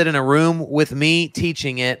people that sit in a room with me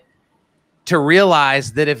teaching it to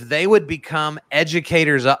realize that if they would become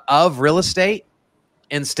educators of real estate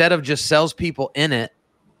instead of just salespeople in it,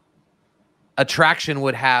 attraction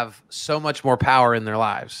would have so much more power in their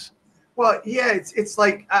lives. Well, yeah, it's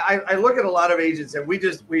like I look at a lot of agents, and we do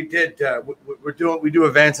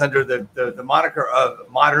events under the moniker of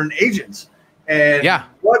modern agents. And yeah,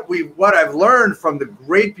 what I've learned from the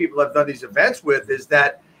great people I've done these events with is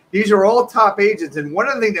that these are all top agents, and one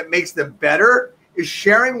of the things that makes them better is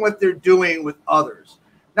sharing what they're doing with others.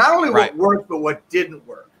 Not only what worked, but what didn't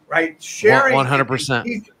work. Right? Sharing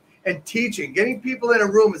 100%. And teaching, getting people in a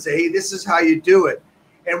room and say, hey, this is how you do it.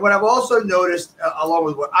 And what I've also noticed, along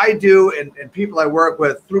with what I do and people I work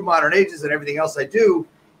with through Modern Agents and everything else I do,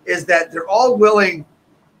 is that they're all willing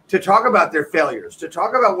to talk about their failures, to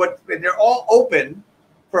talk about and they're all open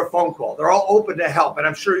for a phone call. They're all open to help. And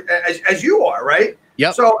I'm sure, as you are, right?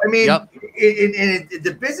 Yep. So, I mean,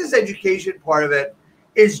 the business education part of it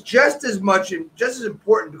is just as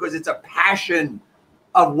important because it's a passion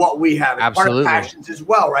of what we have. It's absolutely part of passions as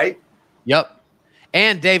well, right? Yep.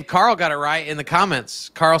 And Dave, Carl got it right in the comments.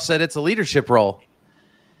 Carl said it's a leadership role.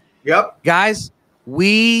 Yep. Guys,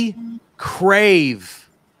 we crave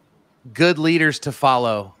good leaders to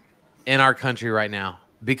follow in our country right now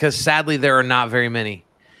because sadly there are not very many.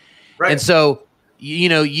 Right. And so,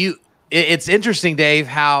 it's interesting, Dave,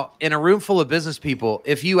 how in a room full of business people,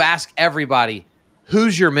 if you ask everybody,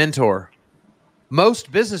 who's your mentor?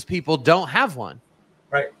 Most business people don't have one.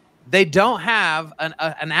 Right. They don't have an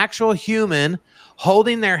actual human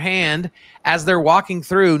holding their hand as they're walking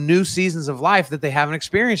through new seasons of life that they haven't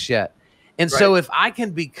experienced yet. And so if I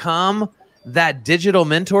can become that digital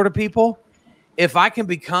mentor to people, if I can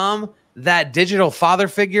become that digital father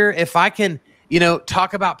figure, if I can,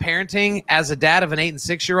 talk about parenting as a dad of an 8 and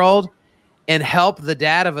 6-year-old and help the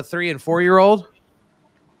dad of a 3 and 4-year-old,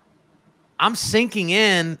 I'm sinking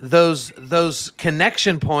in those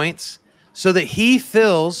connection points so that he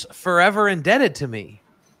feels forever indebted to me.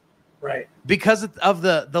 Right. Because of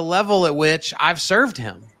the level at which I've served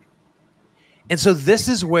him. And so this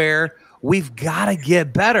is where we've got to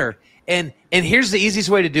get better. And here's the easiest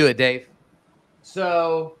way to do it, Dave.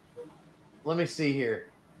 So let me see here.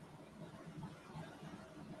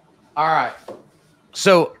 All right.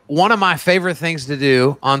 So one of my favorite things to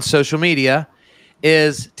do on social media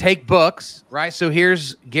is take books, right? So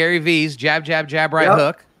here's Gary V's Jab, Jab, Jab, Right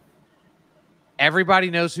Hook. Everybody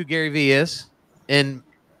knows who Gary V is. And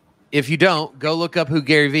if you don't, go look up who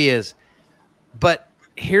Gary V is. But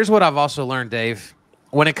here's what I've also learned, Dave.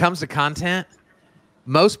 When it comes to content,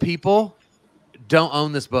 most people don't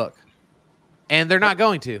own this book. and they're not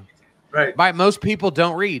going to. Right. Most people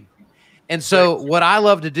don't read. And so what I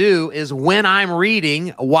love to do is when I'm reading,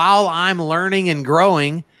 while I'm learning and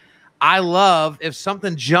growing, I love if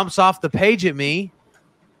something jumps off the page at me,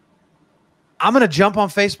 I'm going to jump on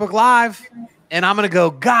Facebook Live and I'm going to go,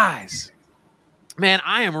 guys, man,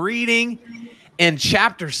 I am reading in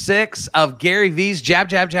chapter 6 of Gary V's Jab,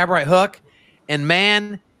 Jab, Jab, Right Hook. And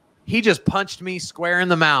man, he just punched me square in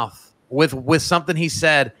the mouth with something he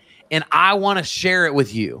said. And I want to share it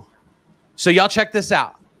with you. So y'all check this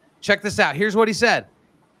out. Check this out. Here's what he said.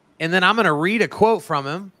 And then I'm going to read a quote from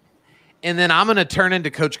him. And then I'm going to turn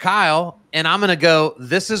into Coach Kyle. And I'm going to go,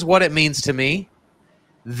 this is what it means to me.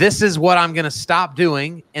 This is what I'm going to stop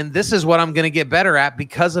doing. And this is what I'm going to get better at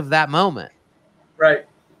because of that moment. Right.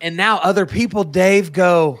 And now other people, Dave,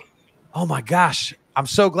 go, oh my gosh, I'm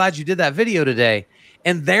so glad you did that video today.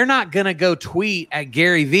 And they're not going to go tweet at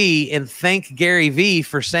Gary V and thank Gary V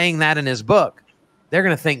for saying that in his book. They're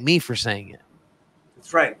going to thank me for saying it.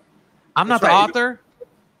 That's right. I'm not the author.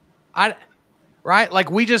 Right? Like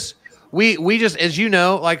we just, as you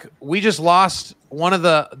know, like we just lost one of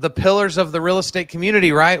the pillars of the real estate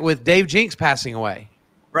community, right? With Dave Jinks passing away.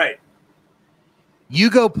 Right. You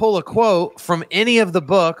go pull a quote from any of the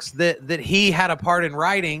books that he had a part in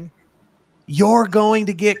writing, you're going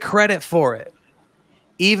to get credit for it.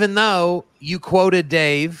 Even though you quoted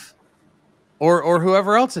Dave or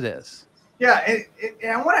whoever else it is. Yeah,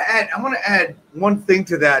 and I want to add one thing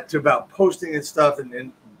to that, to about posting and stuff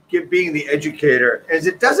and being the educator, is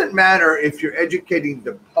it doesn't matter if you're educating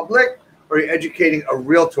the public or you're educating a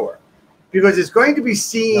realtor, because it's going to be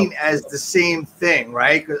seen as the same thing,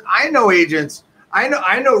 right? Because I know agents, I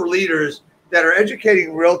know leaders that are educating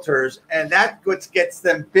realtors, and that's what gets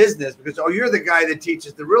them business, because, oh, you're the guy that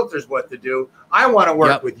teaches the realtors what to do. I want to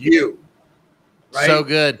work with you. Right? So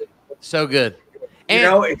good. So good.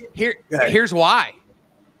 And here's why.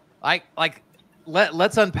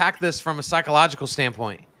 Let's unpack this from a psychological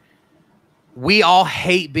standpoint. We all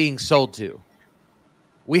hate being sold to.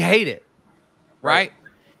 We hate it, right?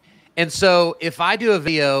 And so if I do a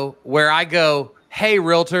video where I go, hey,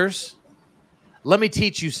 realtors, let me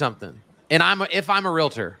teach you something. And if I'm a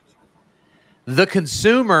realtor, the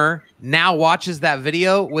consumer now watches that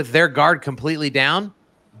video with their guard completely down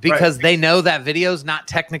because they know that video is not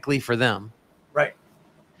technically for them.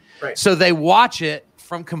 Right. So they watch it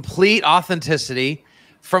from complete authenticity,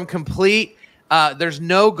 from complete, there's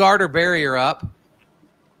no guard or barrier up.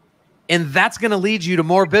 And that's going to lead you to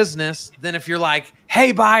more business than if you're like,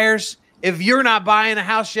 hey, buyers, if you're not buying a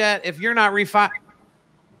house yet, if you're not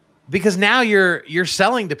because now you're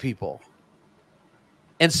selling to people.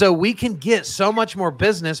 And so we can get so much more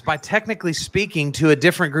business by technically speaking to a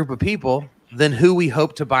different group of people than who we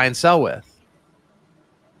hope to buy and sell with.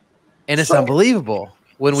 And it's unbelievable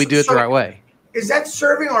when we do it the right way. Is that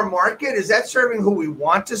serving our market? Is that serving who we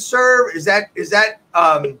want to serve? Is that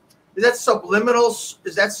subliminal?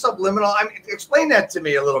 Is that subliminal? I mean, explain that to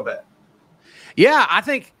me a little bit. Yeah, I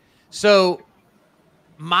think so.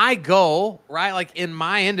 My goal, right? Like in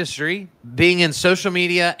my industry, being in social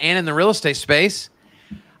media and in the real estate space,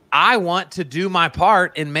 I want to do my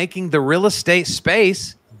part in making the real estate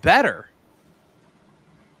space better.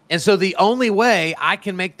 And so the only way I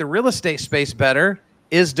can make the real estate space better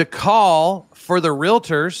is to call for the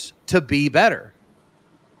realtors to be better.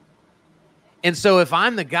 And so if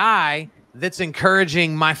I'm the guy that's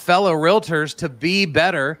encouraging my fellow realtors to be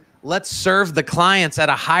better, let's serve the clients at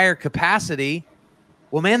a higher capacity.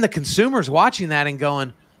 Well, man, the consumer's watching that and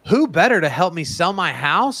going, who better to help me sell my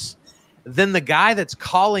house than the guy that's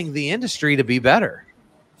calling the industry to be better?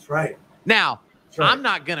 That's right. Now, I'm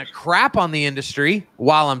not going to crap on the industry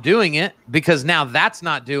while I'm doing it, because now that's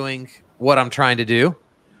not doing what I'm trying to do,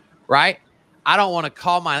 right? I don't want to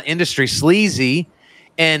call my industry sleazy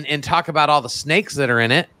and talk about all the snakes that are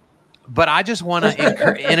in it, but I just want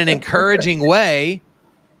to, in an encouraging way,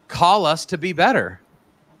 call us to be better.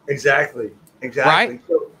 Exactly. Right?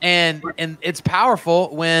 And it's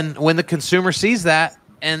powerful when the consumer sees that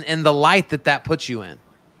and the light that puts you in.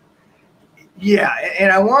 Yeah,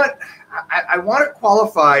 and I want to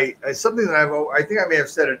qualify something that I think I may have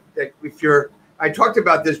said it, that I talked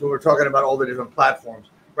about this when we were talking about all the different platforms,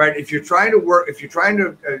 right? If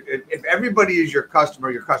everybody is your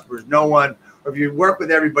customer is no one. Or if you work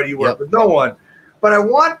with everybody, you work with no one. But I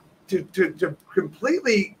want to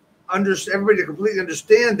completely everybody to completely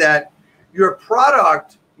understand that your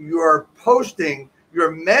product, your posting,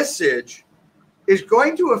 your message is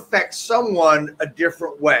going to affect someone a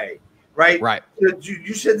different way, right? Right.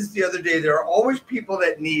 You said this the other day. There are always people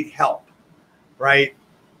that need help, right?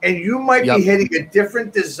 And you might be hitting a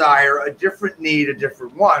different desire, a different need, a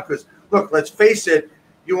different want. Because look, let's face it,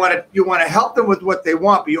 you want to help them with what they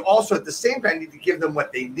want, but you also at the same time need to give them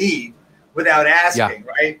what they need without asking,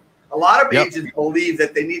 right? A lot of agents believe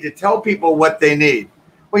that they need to tell people what they need.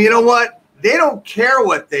 Well, you know what? They don't care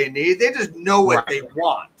what they need. They just know what they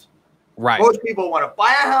want. Right. Most people want to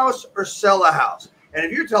buy a house or sell a house. And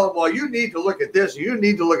if you tell them, well, you need to look at this, you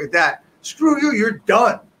need to look at that, screw you, you're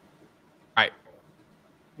done. Right.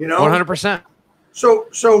 You know? 100%. So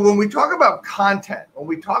when we talk about content, when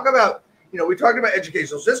we talk about, we talked about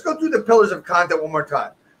education. So let's go through the pillars of content one more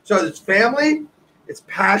time. So it's family, it's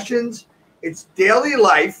passions, it's daily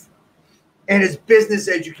life, and it's business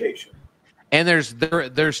education. And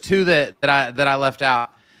there's two that I left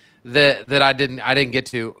out that I didn't get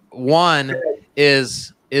to. One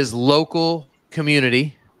is local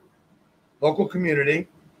community. Local community.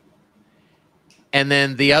 And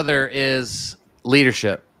then the other is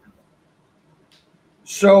leadership.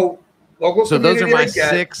 So local community. So those are my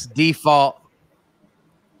 6 default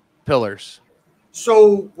pillars.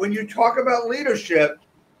 So when you talk about leadership,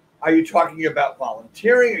 are you talking about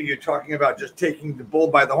volunteering? Are you talking about just taking the bull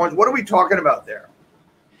by the horns? What are we talking about there?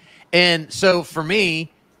 And so for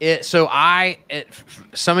me,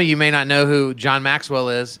 some of you may not know who John Maxwell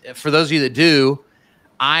is. For those of you that do,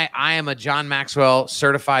 I am a John Maxwell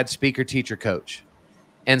certified speaker, teacher, coach.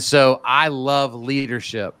 And so I love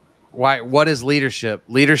leadership. Why? What is leadership?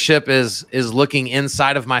 Leadership is looking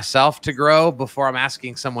inside of myself to grow before I'm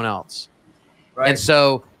asking someone else. Right. And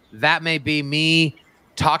so that may be me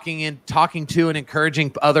talking to and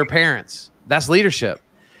encouraging other parents. That's leadership.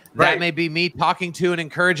 Right. That may be me talking to and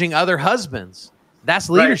encouraging other husbands. That's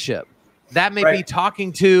leadership. Right. That may be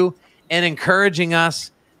talking to and encouraging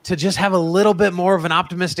us to just have a little bit more of an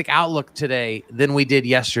optimistic outlook today than we did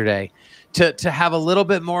yesterday, to have a little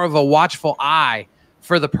bit more of a watchful eye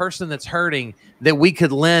for the person that's hurting that we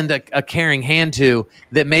could lend a caring hand to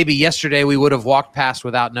that maybe yesterday we would have walked past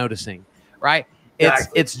without noticing, right?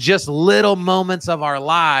 Exactly. It's just little moments of our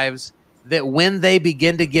lives that when they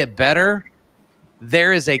begin to get better,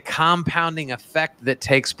 there is a compounding effect that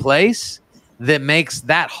takes place that makes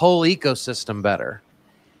that whole ecosystem better.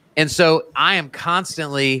 And so I am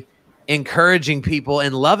constantly encouraging people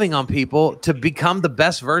and loving on people to become the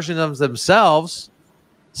best version of themselves,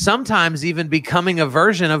 sometimes even becoming a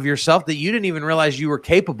version of yourself that you didn't even realize you were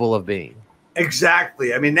capable of being.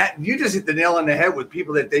 Exactly. I mean, that you just hit the nail on the head with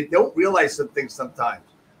people that they don't realize some things sometimes,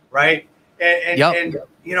 right? And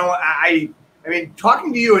I mean,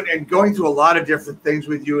 talking to you and going through a lot of different things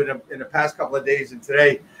with you in the past couple of days and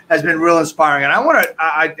today has been real inspiring. And I want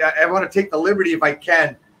to take the liberty, if I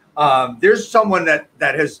can. There's someone that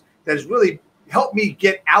has really helped me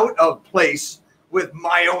get out of place with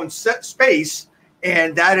my own space,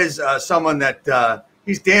 and that is someone that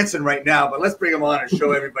he's dancing right now. But let's bring him on and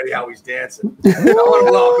show everybody how he's dancing.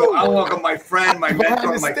 I welcome my friend, my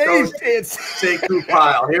mentor, my coach, Sekou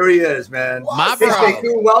Pyle. Here he is, man.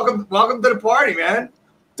 Sekou, welcome to the party, man.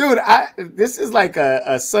 Dude, this is like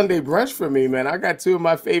a Sunday brunch for me, man. I got 2 of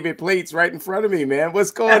my favorite plates right in front of me, man.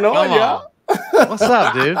 What's going on, y'all? What's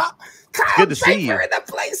up, dude? It's good to see you. In the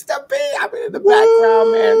place to be. I'm in the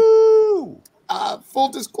background, man. Full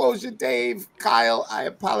disclosure, Dave, Kyle, I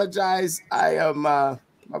apologize. I am my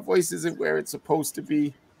voice isn't where it's supposed to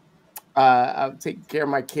be. I'm taking care of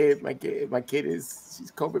my kid. My kid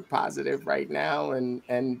she's COVID positive right now, and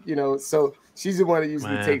so she's the one that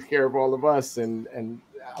usually takes care of all of us, and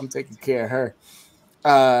I'm taking care of her.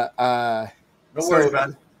 No worries,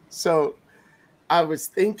 man. So I was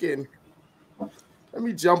thinking, let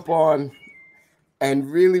me jump on and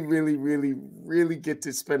really, really, really, really get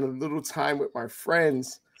to spend a little time with my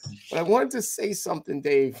friends. But I wanted to say something,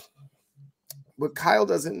 Dave. What Kyle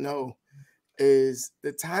doesn't know is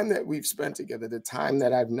the time that we've spent together, the time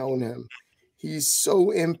that I've known him, he's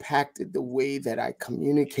so impacted the way that I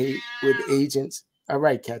communicate with agents. All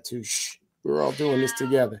right, Katouche, we're all doing this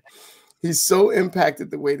together. He's so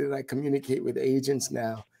impacted the way that I communicate with agents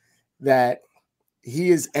now that he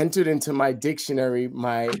has entered into my dictionary,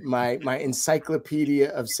 my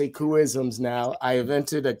encyclopedia of Sekouisms now. I have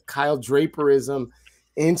entered a Kyle Draperism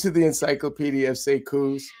into the encyclopedia of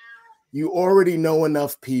Sekous. You already know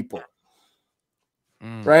enough people,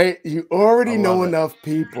 right? You already know enough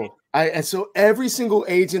people. And so every single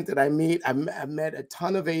agent that I meet, I've met a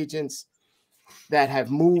ton of agents that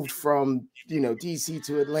have moved from, DC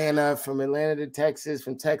to Atlanta, from Atlanta to Texas,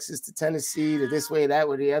 from Texas to Tennessee, to this way, that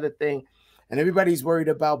way, the other thing. And everybody's worried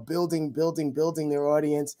about building their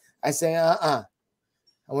audience. I say, I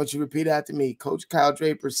want you to repeat after me. Coach Kyle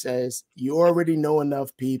Draper says, you already know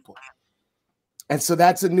enough people. And so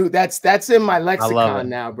that's in my lexicon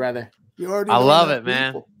now, brother. You already I know love it,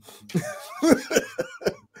 people. man.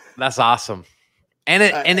 That's awesome. And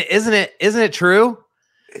isn't it true?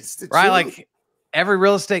 It's the right? truth. Like every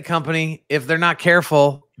real estate company, if they're not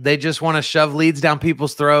careful, they just want to shove leads down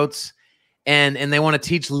people's throats, and they want to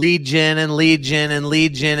teach lead gen and lead gen and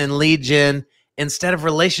lead gen and lead gen instead of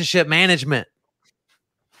relationship management.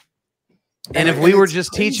 And if we were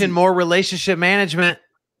just teaching more relationship management,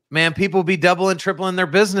 man, people would be doubling, tripling their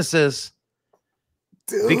businesses.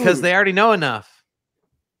 Dude, because they already know enough.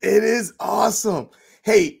 It is awesome.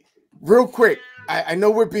 Hey, real quick, I know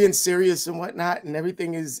we're being serious and whatnot, and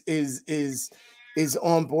everything is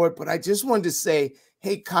on board, but I just wanted to say,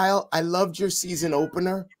 hey, Kyle, I loved your season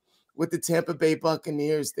opener with the Tampa Bay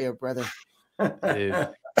Buccaneers there, brother. Dude.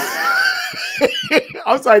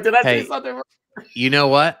 I'm sorry, did I say something wrong? You know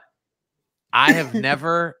what? I have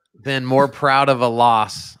never been more proud of a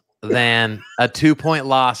loss than a 2-point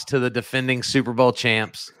loss to the defending Super Bowl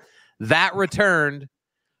champs. That returned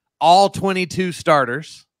all 22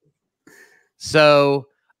 starters. So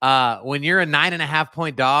when you're a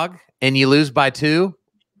 9.5-point dog and you lose by 2,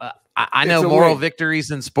 I know moral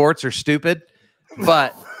victories in sports are stupid,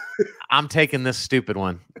 but I'm taking this stupid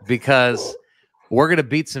one because we're going to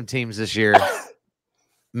beat some teams this year.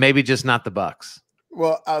 Maybe just not the Bucs.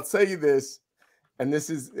 Well, I'll tell you this, and this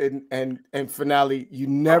is and finale. You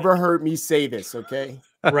never heard me say this, okay?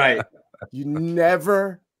 Right. You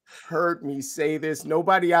never heard me say this.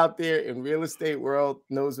 Nobody out there in real estate world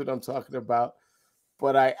knows what I'm talking about,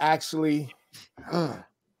 but I actually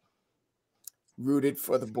rooted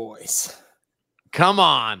for the boys. Come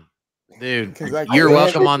on, dude. You're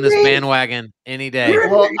welcome on this bandwagon any day.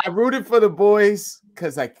 Well, I rooted for the boys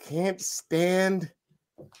because I can't stand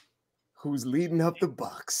who's leading up the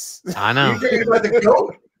Bucs. I know.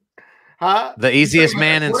 Huh? The easiest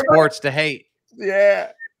man in sports to hate.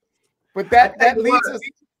 Yeah. But that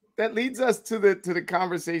leads us to the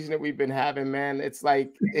conversation that we've been having, man. It's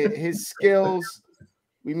like his skills,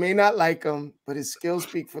 we may not like him, but his skills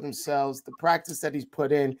speak for themselves. The practice that he's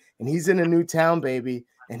put in, and he's in a new town, baby,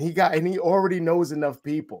 and he already knows enough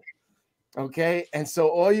people. Okay? And so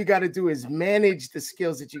all you got to do is manage the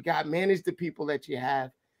skills that you got, manage the people that you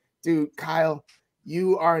have. Dude, Kyle,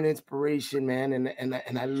 you are an inspiration, man,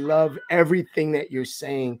 and I love everything that you're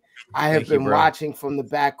saying. I have been watching from the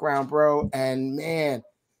background, bro, and man,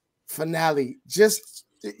 finale,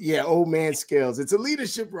 old man skills. It's a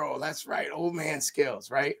leadership role. That's right, old man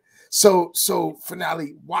skills, right? So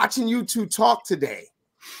finale, watching you two talk today,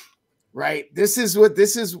 right? This is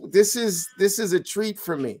a treat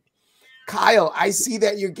for me. Kyle, I see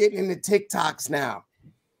that you're getting into TikToks now.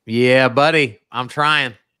 Yeah, buddy, I'm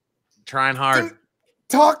trying hard. Dude,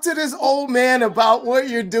 talk to this old man about what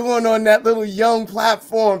you're doing on that little young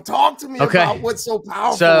platform. Talk to me about what's so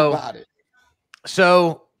powerful about it.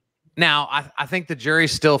 So now I think the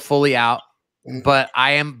jury's still fully out, but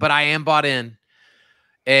I am bought in.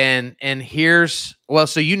 And here's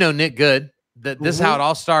so Nick Good. This is how it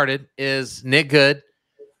all started. Is Nick Good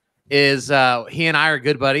is he and I are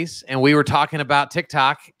good buddies, and we were talking about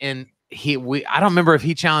TikTok, and I don't remember if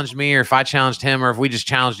he challenged me or if I challenged him or if we just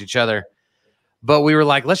challenged each other. But we were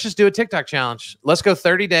like, let's just do a TikTok challenge. Let's go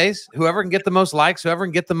 30 days. Whoever can get the most likes, whoever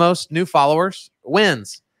can get the most new followers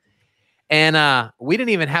wins. And we didn't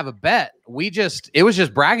even have a bet. It was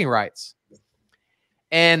just bragging rights.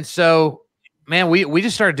 And so, man, we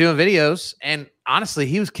just started doing videos. And honestly,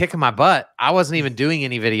 he was kicking my butt. I wasn't even doing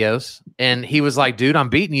any videos. And he was like, dude, I'm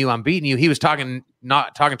beating you. He was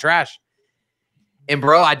not talking trash. And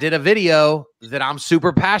bro, I did a video that I'm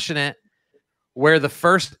super passionate where the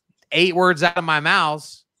first 8 words out of my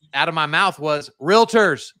mouth was,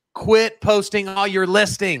 realtors, quit posting all your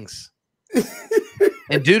listings.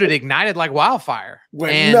 And dude, it ignited like wildfire.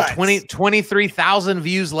 And 23,000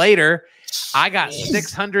 views later, I got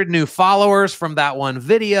 600 new followers from that one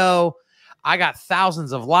video. I got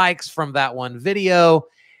thousands of likes from that one video.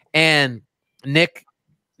 And Nick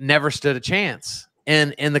never stood a chance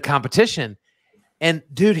in the competition. And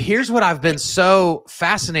dude, here's what I've been so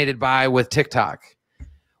fascinated by with TikTok.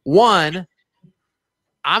 One,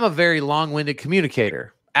 I'm a very long-winded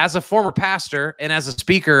communicator. As a former pastor and as a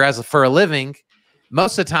speaker, for a living,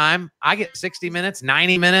 most of the time I get 60 minutes,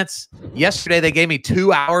 90 minutes. Yesterday, they gave me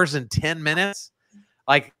 2 hours and 10 minutes.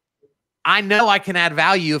 Like, I know I can add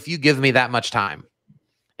value if you give me that much time.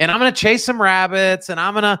 And I'm going to chase some rabbits, and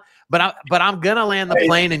I'm going to land the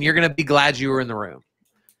plane, and you're going to be glad you were in the room.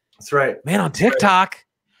 That's right. Man, on TikTok,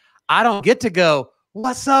 I don't get to go,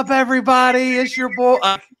 what's up, everybody? It's your boy.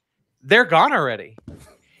 They're gone already.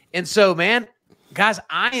 And so, man, guys,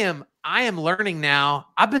 I am I am learning now.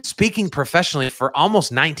 I've been speaking professionally for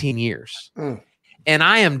almost 19 years. And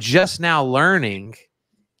I am just now learning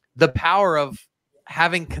the power of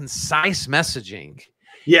having concise messaging.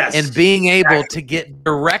 Yes. And being able to get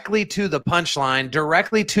directly to the punchline,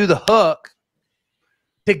 directly to the hook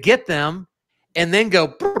to get them, and then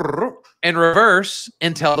go and reverse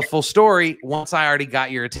and tell the full story once I already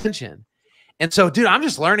got your attention. And so, dude, I'm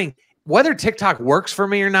just learning whether TikTok works for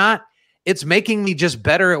me or not. It's making me just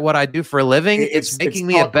better at what I do for a living. It's making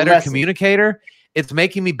me a better communicator. It's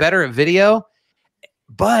making me better at video.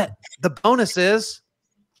 But the bonus is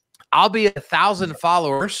I'll be 1,000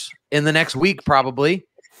 followers in the next week probably.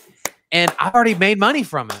 And I've already made money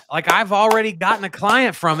from it. Like, I've already gotten a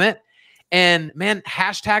client from it. And man,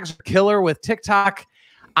 hashtags are killer with TikTok.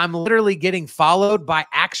 I'm literally getting followed by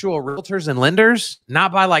actual realtors and lenders,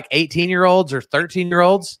 not by like 18-year-olds or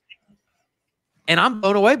 13-year-olds. And I'm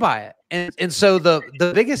blown away by it. And so the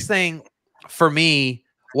biggest thing for me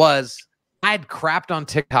was I'd crapped on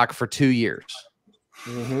TikTok for 2 years.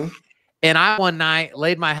 And I one night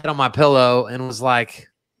laid my head on my pillow and was like,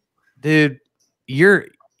 dude, you're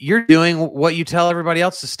doing what you tell everybody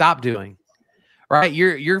else to stop doing, right?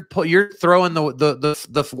 You're throwing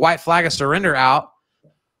the white flag of surrender out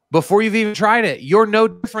before you've even tried it. You're no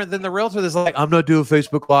different than the realtor that's like, I'm not doing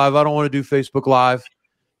Facebook Live. I don't want to do Facebook Live.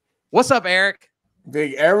 What's up, Eric?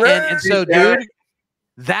 Big Eric. And so, dude,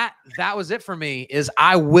 that was it for me. Is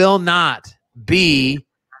I will not be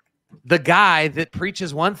the guy that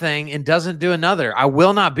preaches one thing and doesn't do another. I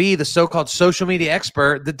will not be the so-called social media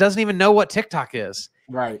expert that doesn't even know what TikTok is.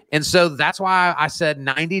 Right. And so that's why I said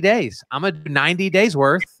 90 days. I'm going to do 90 days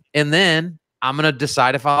worth, and then I'm going to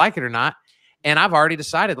decide if I like it or not. And I've already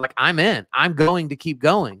decided, like, I'm in. I'm going to keep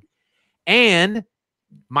going. And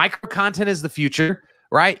micro content is the future,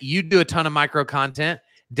 right? You do a ton of micro content.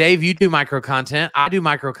 Dave, you do micro content. I do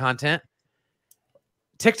micro content.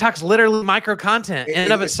 TikTok's literally micro content in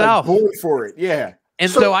and of itself. Like going for it, yeah.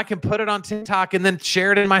 And so I can put it on TikTok and then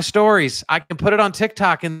share it in my stories. I can put it on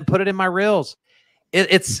TikTok and put it in my reels.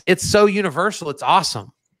 It's so universal. It's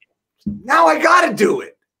awesome. Now I got to do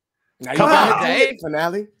it. Now Come on, Dave.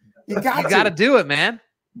 Finale. You got to do it, man.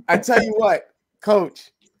 I tell you what,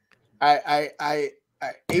 Coach. I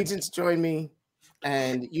agents join me,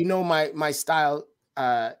 and you know my style,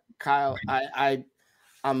 Kyle.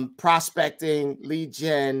 I'm prospecting, lead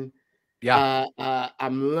gen. Yeah.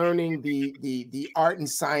 I'm learning the art and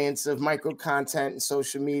science of micro content and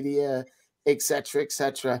social media, et cetera, et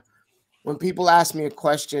cetera. When people ask me a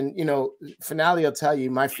question, you know, Finale will tell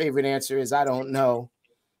you my favorite answer is I don't know.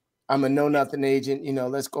 I'm a know-nothing agent. You know,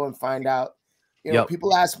 let's go and find out. You know,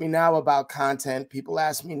 people ask me now about content. People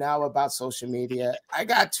ask me now about social media. I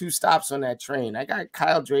got 2 stops on that train. I got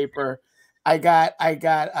Kyle Draper. I got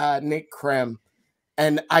Nick Krem.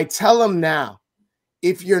 And I tell them now,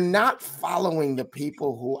 if you're not following the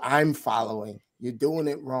people who I'm following, you're doing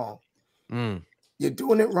it wrong. You're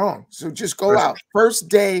doing it wrong. So just go out. First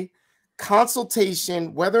day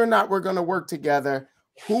consultation, whether or not we're going to work together.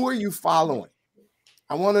 Who are you following?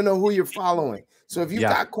 I want to know who you're following. So if you've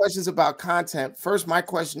got questions about content, first, my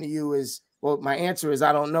question to you is, well, my answer is,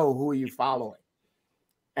 I don't know. Who are you following?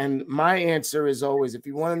 And my answer is always, if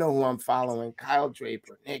you want to know who I'm following, Kyle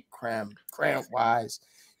Draper, Nick Krem, Grant Wise,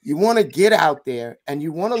 you want to get out there and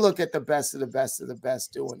you want to look at the best of the best of the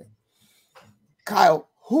best doing it. Kyle,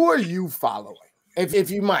 who are you following?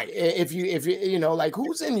 If you might, if you know, like,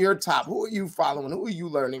 who's in your top? Who are you following? Who are you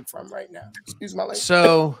learning from right now? Excuse my language.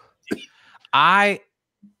 So this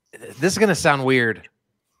is going to sound weird.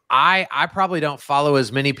 I probably don't follow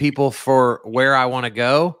as many people for where I want to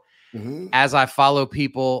go as I follow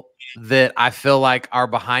people that I feel like are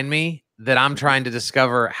behind me, that I'm trying to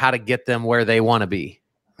discover how to get them where they want to be.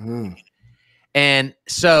 And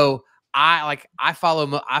so I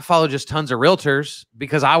follow just tons of realtors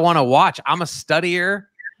because I want to watch. I'm a studier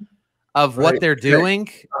of what they're doing,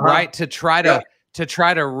 right? To try to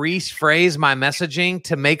rephrase my messaging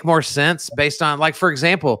to make more sense based on, like, for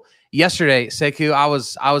example, yesterday, Sekou,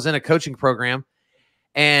 I was in a coaching program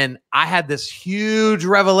and I had this huge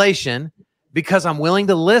revelation because I'm willing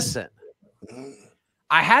to listen.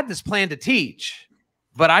 I had this plan to teach,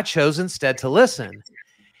 but I chose instead to listen.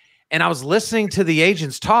 And I was listening to the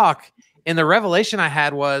agents talk, and the revelation I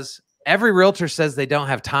had was every realtor says they don't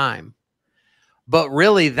have time, but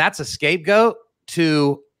really that's a scapegoat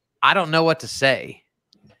to, I don't know what to say,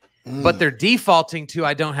 but they're defaulting to,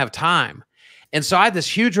 I don't have time. And so I had this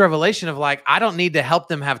huge revelation of, like, I don't need to help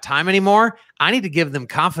them have time anymore. I need to give them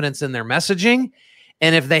confidence in their messaging.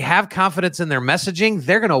 And if they have confidence in their messaging,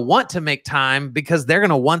 they're going to want to make time because they're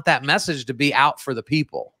going to want that message to be out for the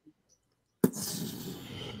people.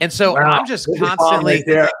 And so I'm just constantly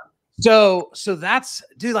so that's,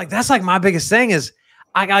 dude, like that's like my biggest thing is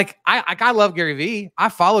I love Gary Vee. I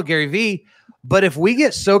follow Gary Vee, but if we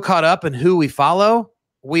get so caught up in who we follow,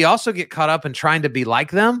 we also get caught up in trying to be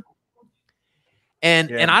like them.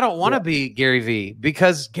 And I don't want to be Gary Vee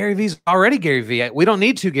because Gary Vee's already Gary Vee. We don't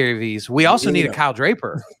need two Gary Vees. We also need a Kyle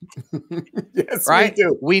Draper. Yes, right? We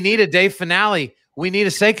do. We need a Dave Finale. We need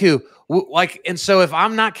a Sekou. And so if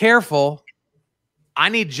I'm not careful, I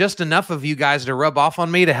need just enough of you guys to rub off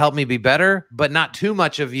on me to help me be better, but not too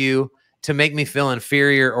much of you to make me feel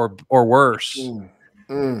inferior or worse.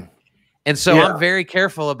 And so I'm very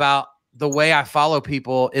careful about the way I follow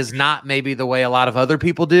people is not maybe the way a lot of other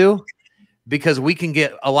people do, because we can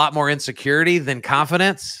get a lot more insecurity than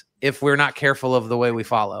confidence if we're not careful of the way we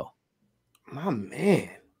follow. My man.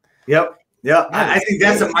 Yep. Yeah. I think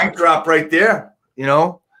that's a mic drop right there. You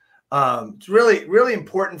know, it's really, really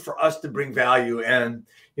important for us to bring value and,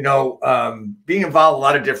 you know, being involved in a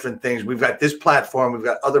lot of different things. We've got this platform, we've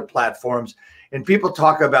got other platforms, and people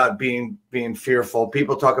talk about being fearful.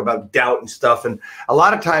 People talk about doubt and stuff. And a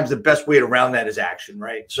lot of times the best way around that is action,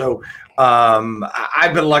 right? So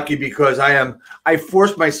I've been lucky because I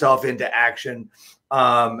forced myself into action,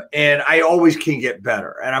 and I always can get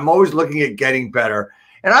better. And I'm always looking at getting better.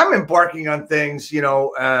 And I'm embarking on things, you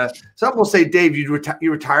know, some will say, Dave, you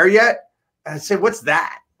retire yet? And I say, what's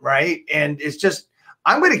that? Right. And it's just,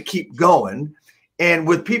 I'm going to keep going. And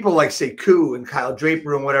with people like Sekou and Kyle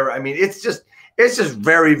Draper and whatever, I mean, it's just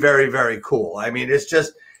very, very, very cool. I mean, it's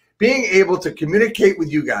just being able to communicate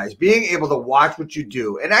with you guys, being able to watch what you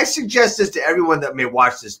do. And I suggest this to everyone that may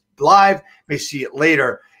watch this live, may see it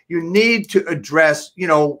later. You need to address, you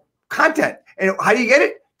know, content. And how do you get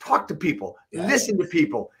it? Talk to people, listen to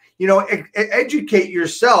people, you know, educate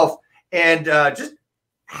yourself, and just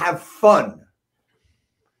have fun.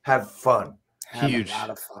 Have fun. Huge. Have a lot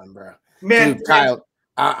of fun, bro. Man, dude, Kyle,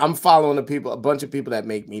 I'm following a bunch of people that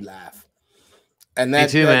make me laugh. And that,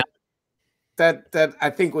 me too, man. That I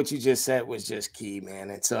think what you just said was just key, man.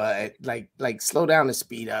 It's like slow down and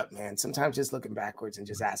speed up, man. Sometimes just looking backwards and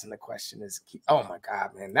just asking the question is key. Oh my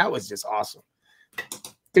God, man, that was just awesome,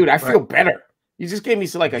 dude. I feel better. You just gave me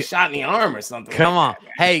like a shot in the arm or something. Come like on.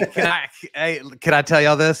 Hey, can I tell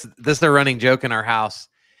y'all this? This is a running joke in our house,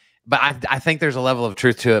 but I think there's a level of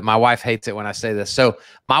truth to it. My wife hates it when I say this. So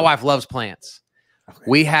my wife loves plants. Okay.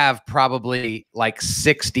 We have probably like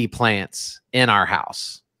 60 plants in our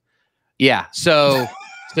house. Yeah. So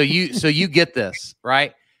you get this,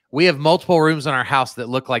 right? We have multiple rooms in our house that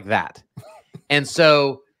look like that. And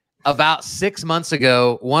so about 6 months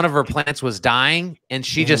ago, one of her plants was dying, and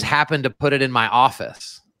she just happened to put it in my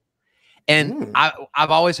office. And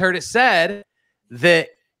I've always heard it said that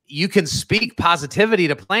you can speak positivity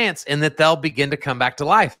to plants and that they'll begin to come back to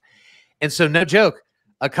life. And so, no joke,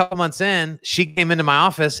 a couple months in, she came into my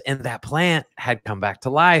office and that plant had come back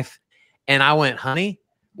to life. And I went, honey,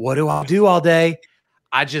 what do I do all day?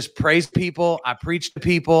 I just praise people. I preach to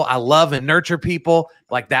people. I love and nurture people.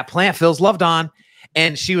 Like, that plant feels loved on.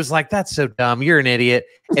 And she was like, that's so dumb. You're an idiot.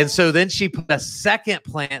 And so then she put a second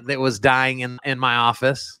plant that was dying in my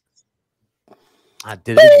office. I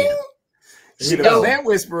did it again. She's a plant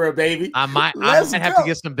whisperer, baby. I might have to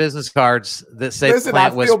get some business cards that say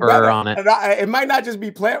plant whisperer on it. It might not just be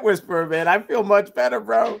plant whisperer, man. I feel much better,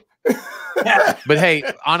 bro. But hey,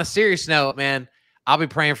 on a serious note, man, I'll be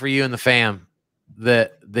praying for you and the fam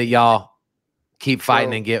that y'all keep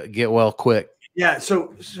fighting and get well quick. Yeah,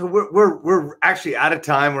 so we're actually out of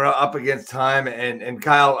time. We're up against time, and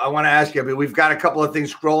Kyle, I want to ask you. I mean, we've got a couple of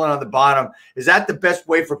things scrolling on the bottom. Is that the best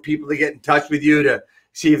way for people to get in touch with you, to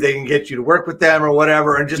see if they can get you to work with them or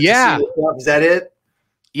whatever? And just to see what's up? Is that it?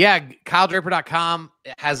 Yeah, KyleDraper.com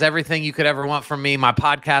has everything you could ever want from me. My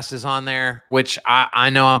podcast is on there, which I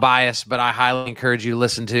know I'm biased, but I highly encourage you to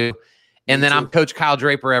listen to. And then I'm Coach Kyle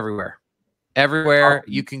Draper everywhere. Everywhere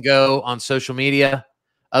you can go on social media.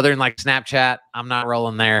 Other than like Snapchat, I'm not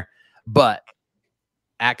rolling there, but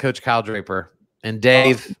at Coach Kyle Draper. And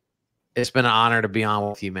Dave, it's been an honor to be on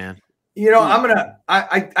with you, man. You know,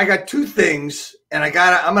 I got two things, and I'm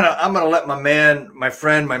gonna let my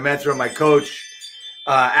friend, my mentor, my coach,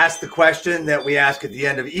 ask the question that we ask at the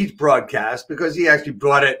end of each broadcast, because he actually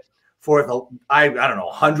brought it forth. I don't know,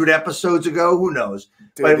 100 episodes ago. Who knows?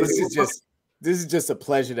 Dude, but this is just a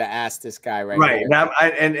pleasure to ask this guy right now.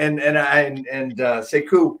 And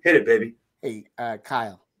Sekou, hit it, baby. Hey,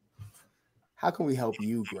 Kyle, how can we help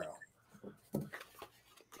you grow?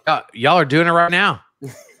 Y'all are doing it right now.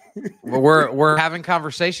 we're having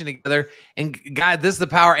conversation together, and God, this is the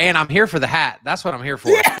power. And I'm here for the hat. That's what I'm here for.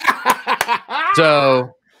 Yeah.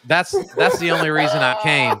 So that's the only reason I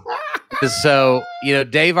came. So, you know,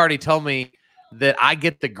 Dave already told me that I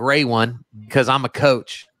get the gray one because I'm a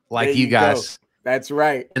coach like you guys. Go. That's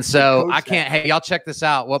right. And so I can't, hey, y'all check this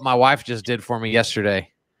out. What my wife just did for me yesterday.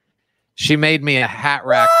 She made me a hat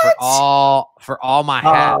rack for all my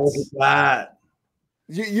hats. Oh, look at that.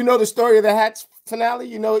 You know the story of the hats finale?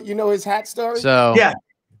 You know his hat story? So yeah.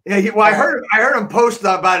 Well, I heard him post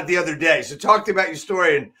about it the other day. So talk to me about your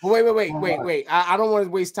story. And wait. I don't want to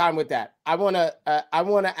waste time with that. I want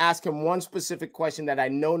to ask him one specific question that I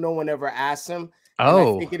know no one ever asks him.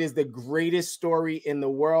 Oh, I think it is the greatest story in the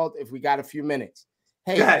world. If we got a few minutes,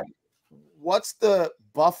 hey, what's the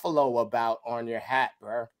buffalo about on your hat,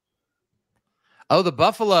 bro? Oh, the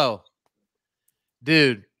buffalo,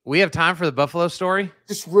 dude. We have time for the buffalo story.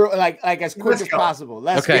 Just real, like as quick as possible.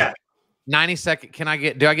 Let's go. 90 seconds.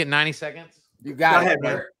 Do I get 90 seconds? You got it, it,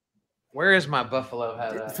 man. Where is my buffalo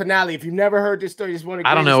hat at? Finale. If you've never heard this story, just want to.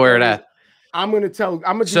 I don't know where it at. I'm gonna do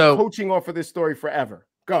coaching off of this story forever.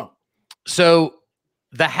 Go. So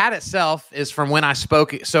the hat itself is from when I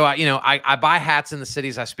spoke. So I buy hats in the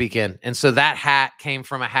cities I speak in, and so that hat came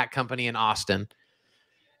from a hat company in Austin.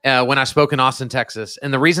 When I spoke in Austin, Texas,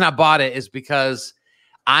 and the reason I bought it is because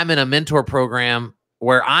I'm in a mentor program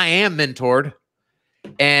where I am mentored,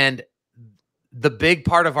 and the big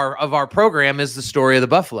part of our program is the story of the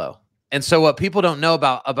buffalo. And so what people don't know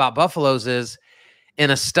about buffaloes is, in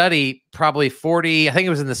a study, probably 40, I think it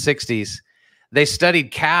was in the 60s, they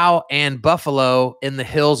studied cow and buffalo in the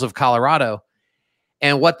hills of Colorado.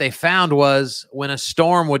 And what they found was when a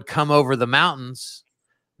storm would come over the mountains,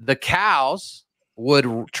 the cows would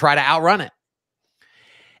try to outrun it.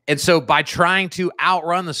 And so by trying to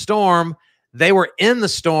outrun the storm, they were in the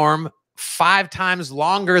storm 5 times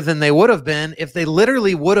longer than they would have been if they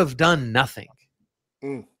literally would have done nothing.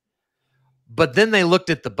 But then they looked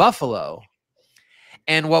at the buffalo.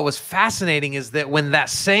 And what was fascinating is that when that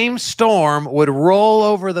same storm would roll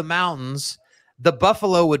over the mountains, the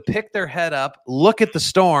buffalo would pick their head up, look at the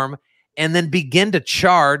storm, and then begin to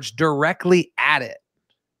charge directly at it.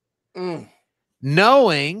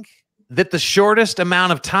 Knowing that the shortest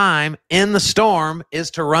amount of time in the storm is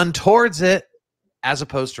to run towards it as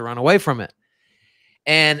opposed to run away from it.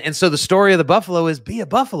 And so the story of the buffalo is be a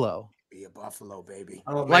buffalo. Be a buffalo, baby.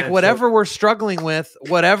 Oh, man, like whatever we're struggling with,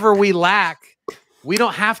 whatever we lack, we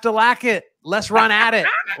don't have to lack it. Let's run at it,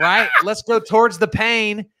 right? Let's go towards the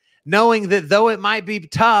pain, knowing that though it might be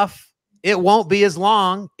tough, it won't be as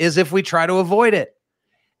long as if we try to avoid it.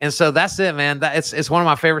 And so that's it, man. It's one of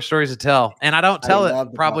my favorite stories to tell, and I don't tell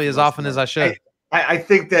it probably as often as I should. I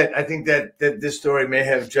think that this story may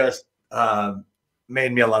have just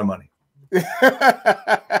made me a lot of money.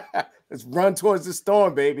 Let's run towards the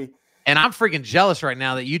storm, baby. And I'm freaking jealous right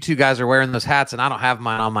now that you two guys are wearing those hats, and I don't have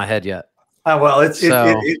mine on my head yet. Well, it's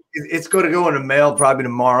going to go in the mail probably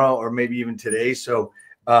tomorrow or maybe even today. So,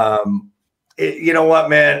 you know what,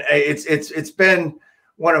 man? It's been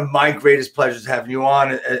one of my greatest pleasures having you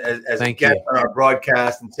on as a guest on our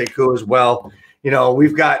broadcast, and Sekou as well. You know,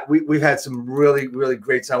 we've had some really, really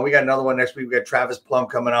great sound. We got another one next week. We got Travis Plum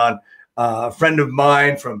coming on, a friend of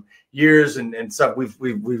mine from years and stuff. We've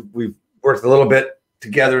worked a little bit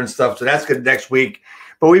together and stuff. So that's good next week.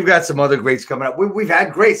 But we've got some other greats coming up. We've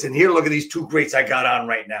had greats, and here, look at these 2 greats I got on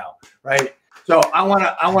right now, right? So I want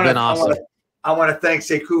to thank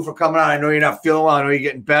Sekou for coming on. I know you're not feeling well. I know you're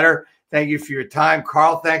getting better. Thank you for your time.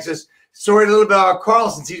 Carl thanks us. Sorry a little bit about Carl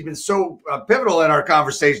since he's been so pivotal in our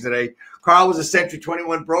conversation today. Carl was a Century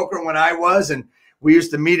 21 broker when I was, and we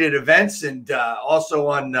used to meet at events and also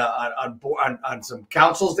on some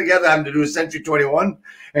councils together, having to do a Century 21.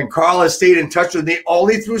 And Carl has stayed in touch with me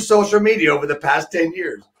only through social media over the past 10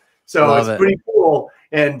 years. So it's pretty cool.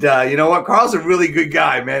 And you know what? Carl's a really good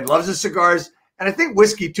guy, man. Loves his cigars. And I think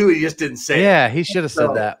whiskey, too. He just didn't say it. Yeah, he should have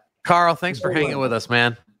said that. Carl, thanks for hanging with us,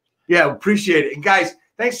 man. Yeah, appreciate it. And guys,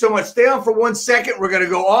 thanks so much. Stay on for 1 second. We're going to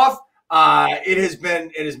go off. It has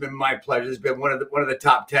been my pleasure. It's been one of the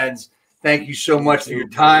top 10s. Thank you so much for your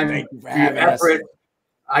time, for your effort.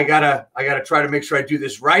 I gotta try to make sure I do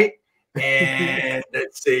this right. And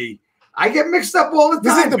let's see. I get mixed up all the time.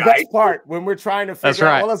 This is the best part when we're trying to figure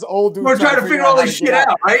out all this old dudes. We're trying to figure all this shit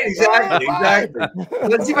out, right? Exactly.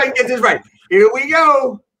 Let's see if I can get this right. Here we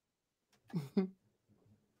go.